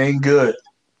 We gonna end good.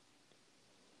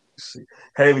 Let's see.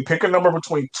 Halie, pick a number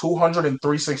between 200 and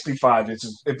 365.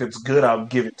 If it's good, I'll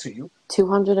give it to you.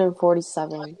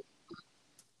 247.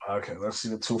 Okay, let's see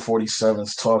what 247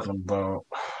 is talking about.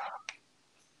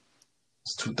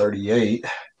 It's 238,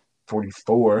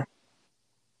 44.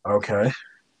 Okay.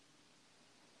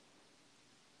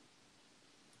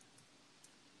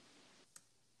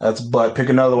 That's but pick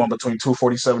another one between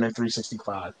 247 and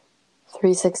 365.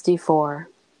 364.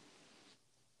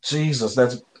 Jesus,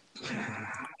 that's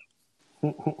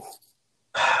now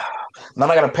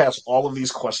I gotta pass all of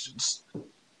these questions.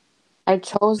 I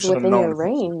chose within your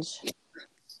range.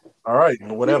 All right,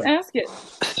 whatever. Just ask it.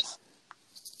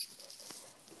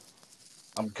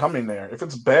 I'm coming there. If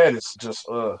it's bad, it's just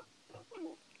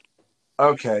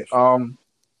Okay,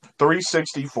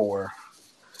 364.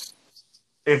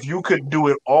 If you could do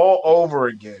it all over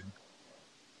again,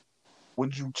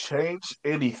 would you change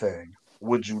anything?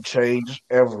 Would you change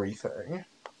everything?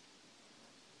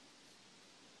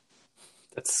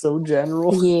 That's so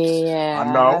general. Yeah.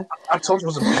 I know. I told you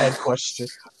it was a bad question.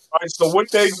 All right, so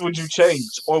what things would you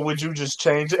change? Or would you just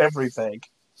change everything?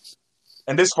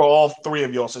 And this for all three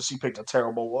of y'all, since she picked a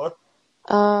terrible one.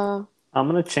 I'm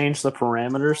going to change the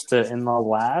parameters to in the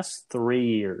last 3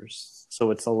 years.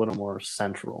 So it's a little more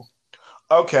central.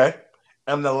 Okay.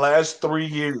 in the last 3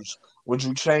 years, would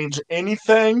you change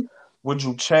anything? Would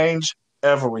you change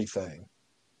everything?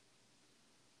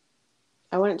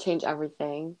 I wouldn't change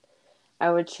everything.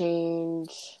 I would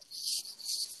change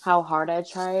how hard I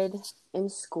tried in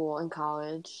school and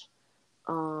college.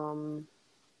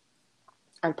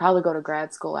 I'd probably go to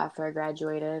grad school after I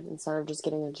graduated instead of just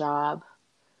getting a job.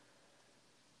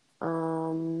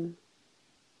 And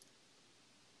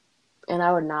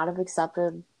I would not have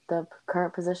accepted the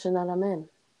current position that I'm in.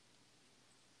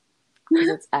 Because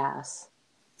it's ass.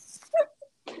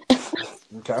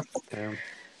 Okay. Yeah.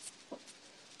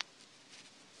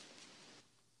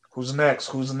 Who's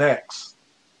next?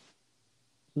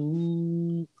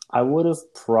 I would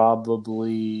have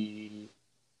probably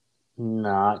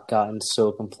not gotten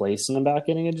so complacent about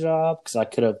getting a job because I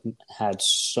could have had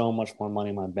so much more money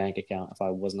in my bank account if I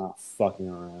was not fucking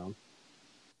around.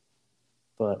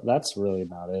 But that's really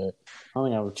about it. I don't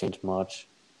think I would change much.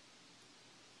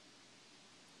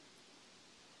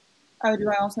 Oh, do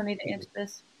I also need to answer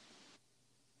this?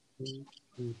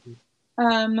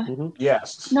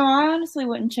 Yes. No, I honestly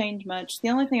wouldn't change much. The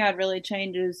only thing I'd really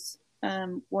change is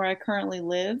where I currently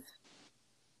live.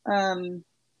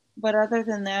 But other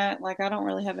than that, like, I don't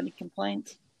really have any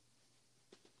complaints.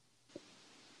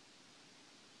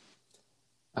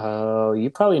 Oh, you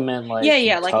probably meant like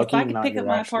Yeah. Like, if Kentucky, I could not pick your up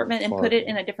my actual apartment and put it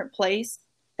in a different place,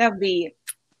 that would be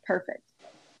perfect.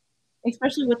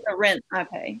 Especially with the rent I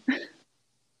pay.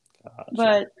 Gotcha.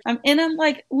 But I'm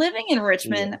like, living in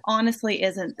Richmond honestly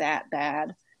isn't that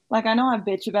bad. Like, I know I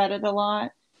bitch about it a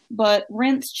lot, but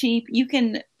rent's cheap.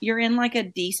 You're in like a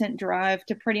decent drive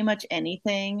to pretty much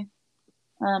anything,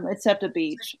 except a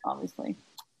beach, obviously.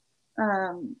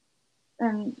 And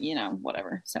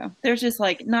whatever. So there's just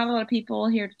like not a lot of people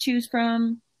here to choose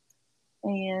from,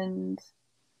 and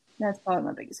that's probably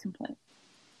my biggest complaint.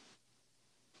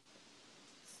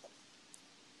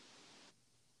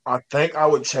 I think I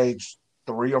would change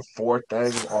 3 or 4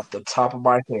 things off the top of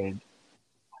my head.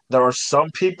 There are some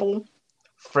people,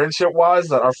 friendship-wise,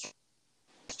 that are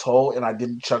told and I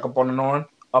didn't check up on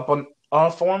for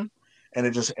them, and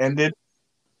it just ended.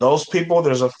 Those people,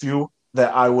 there's a few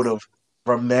that I would have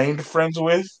remained friends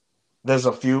with. There's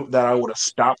a few that I would have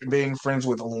stopped being friends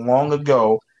with long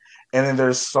ago. And then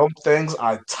there's some things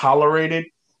I tolerated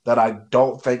that I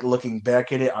don't think, looking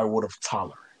back at it, I would have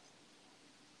tolerated.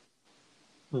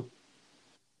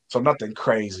 So nothing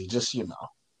crazy, just,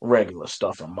 regular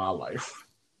stuff in my life.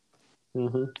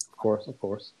 Of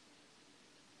course.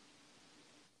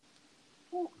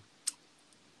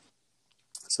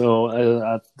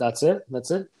 So that's it.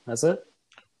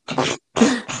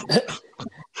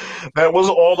 That was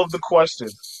all of the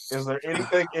questions. Is there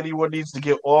anything anyone needs to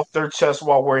get off their chest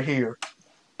while we're here?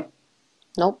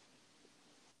 Nope.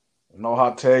 No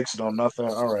hot takes, no nothing.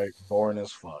 All right, boring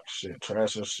as fuck. Shit,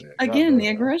 trash as shit. Again, the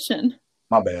aggression.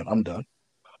 My bad, I'm done.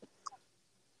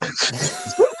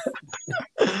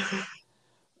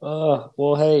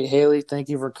 Well, hey, Halie, thank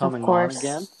you for coming on course.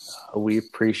 again. We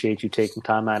appreciate you taking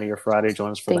time out of your Friday to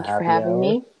join us for Thank the you happy for having hour.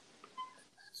 me.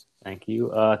 Thank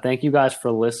you. Thank you guys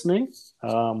for listening.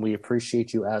 We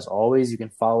appreciate you as always. You can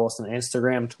follow us on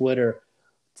Instagram, Twitter,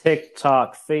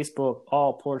 TikTok, Facebook,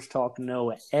 all Porch Talk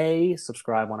No A.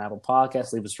 Subscribe on Apple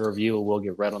Podcasts. Leave us a review. We'll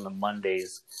get read on the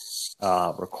Monday's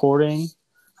recording.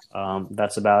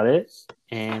 That's about it.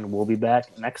 And we'll be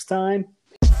back next time.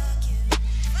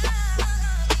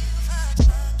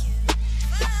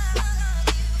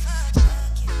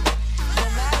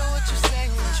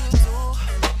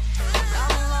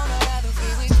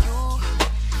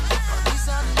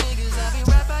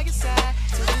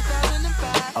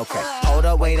 Okay, hold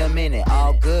up, wait a minute,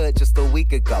 all good just a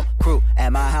week ago. Crew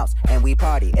at my house, and we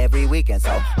party every weekend.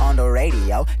 So on the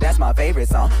radio, that's my favorite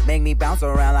song. Make me bounce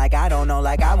around like I don't know,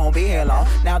 like I won't be here long.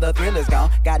 Now the thrill is gone,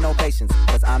 got no patience,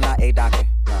 cause I'm not a doctor.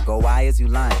 Go, why is you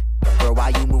lying? Girl, why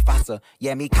you move faster?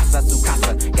 Yeah, me casa su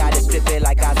casa. Got it stripping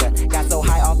like Gaza. Got so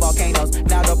high off volcanoes,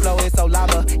 now the flow is so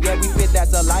lava. Yeah, we spit that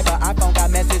saliva. iPhone got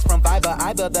message from Viber.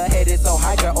 Either the head is so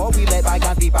hydra, or we let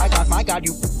bygones be bygones. My God,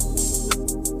 you...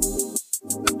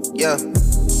 Yeah,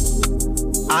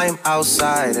 I'm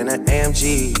outside in an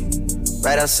AMG,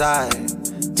 right outside,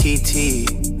 TT,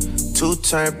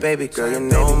 2-turn baby girl, you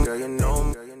know me.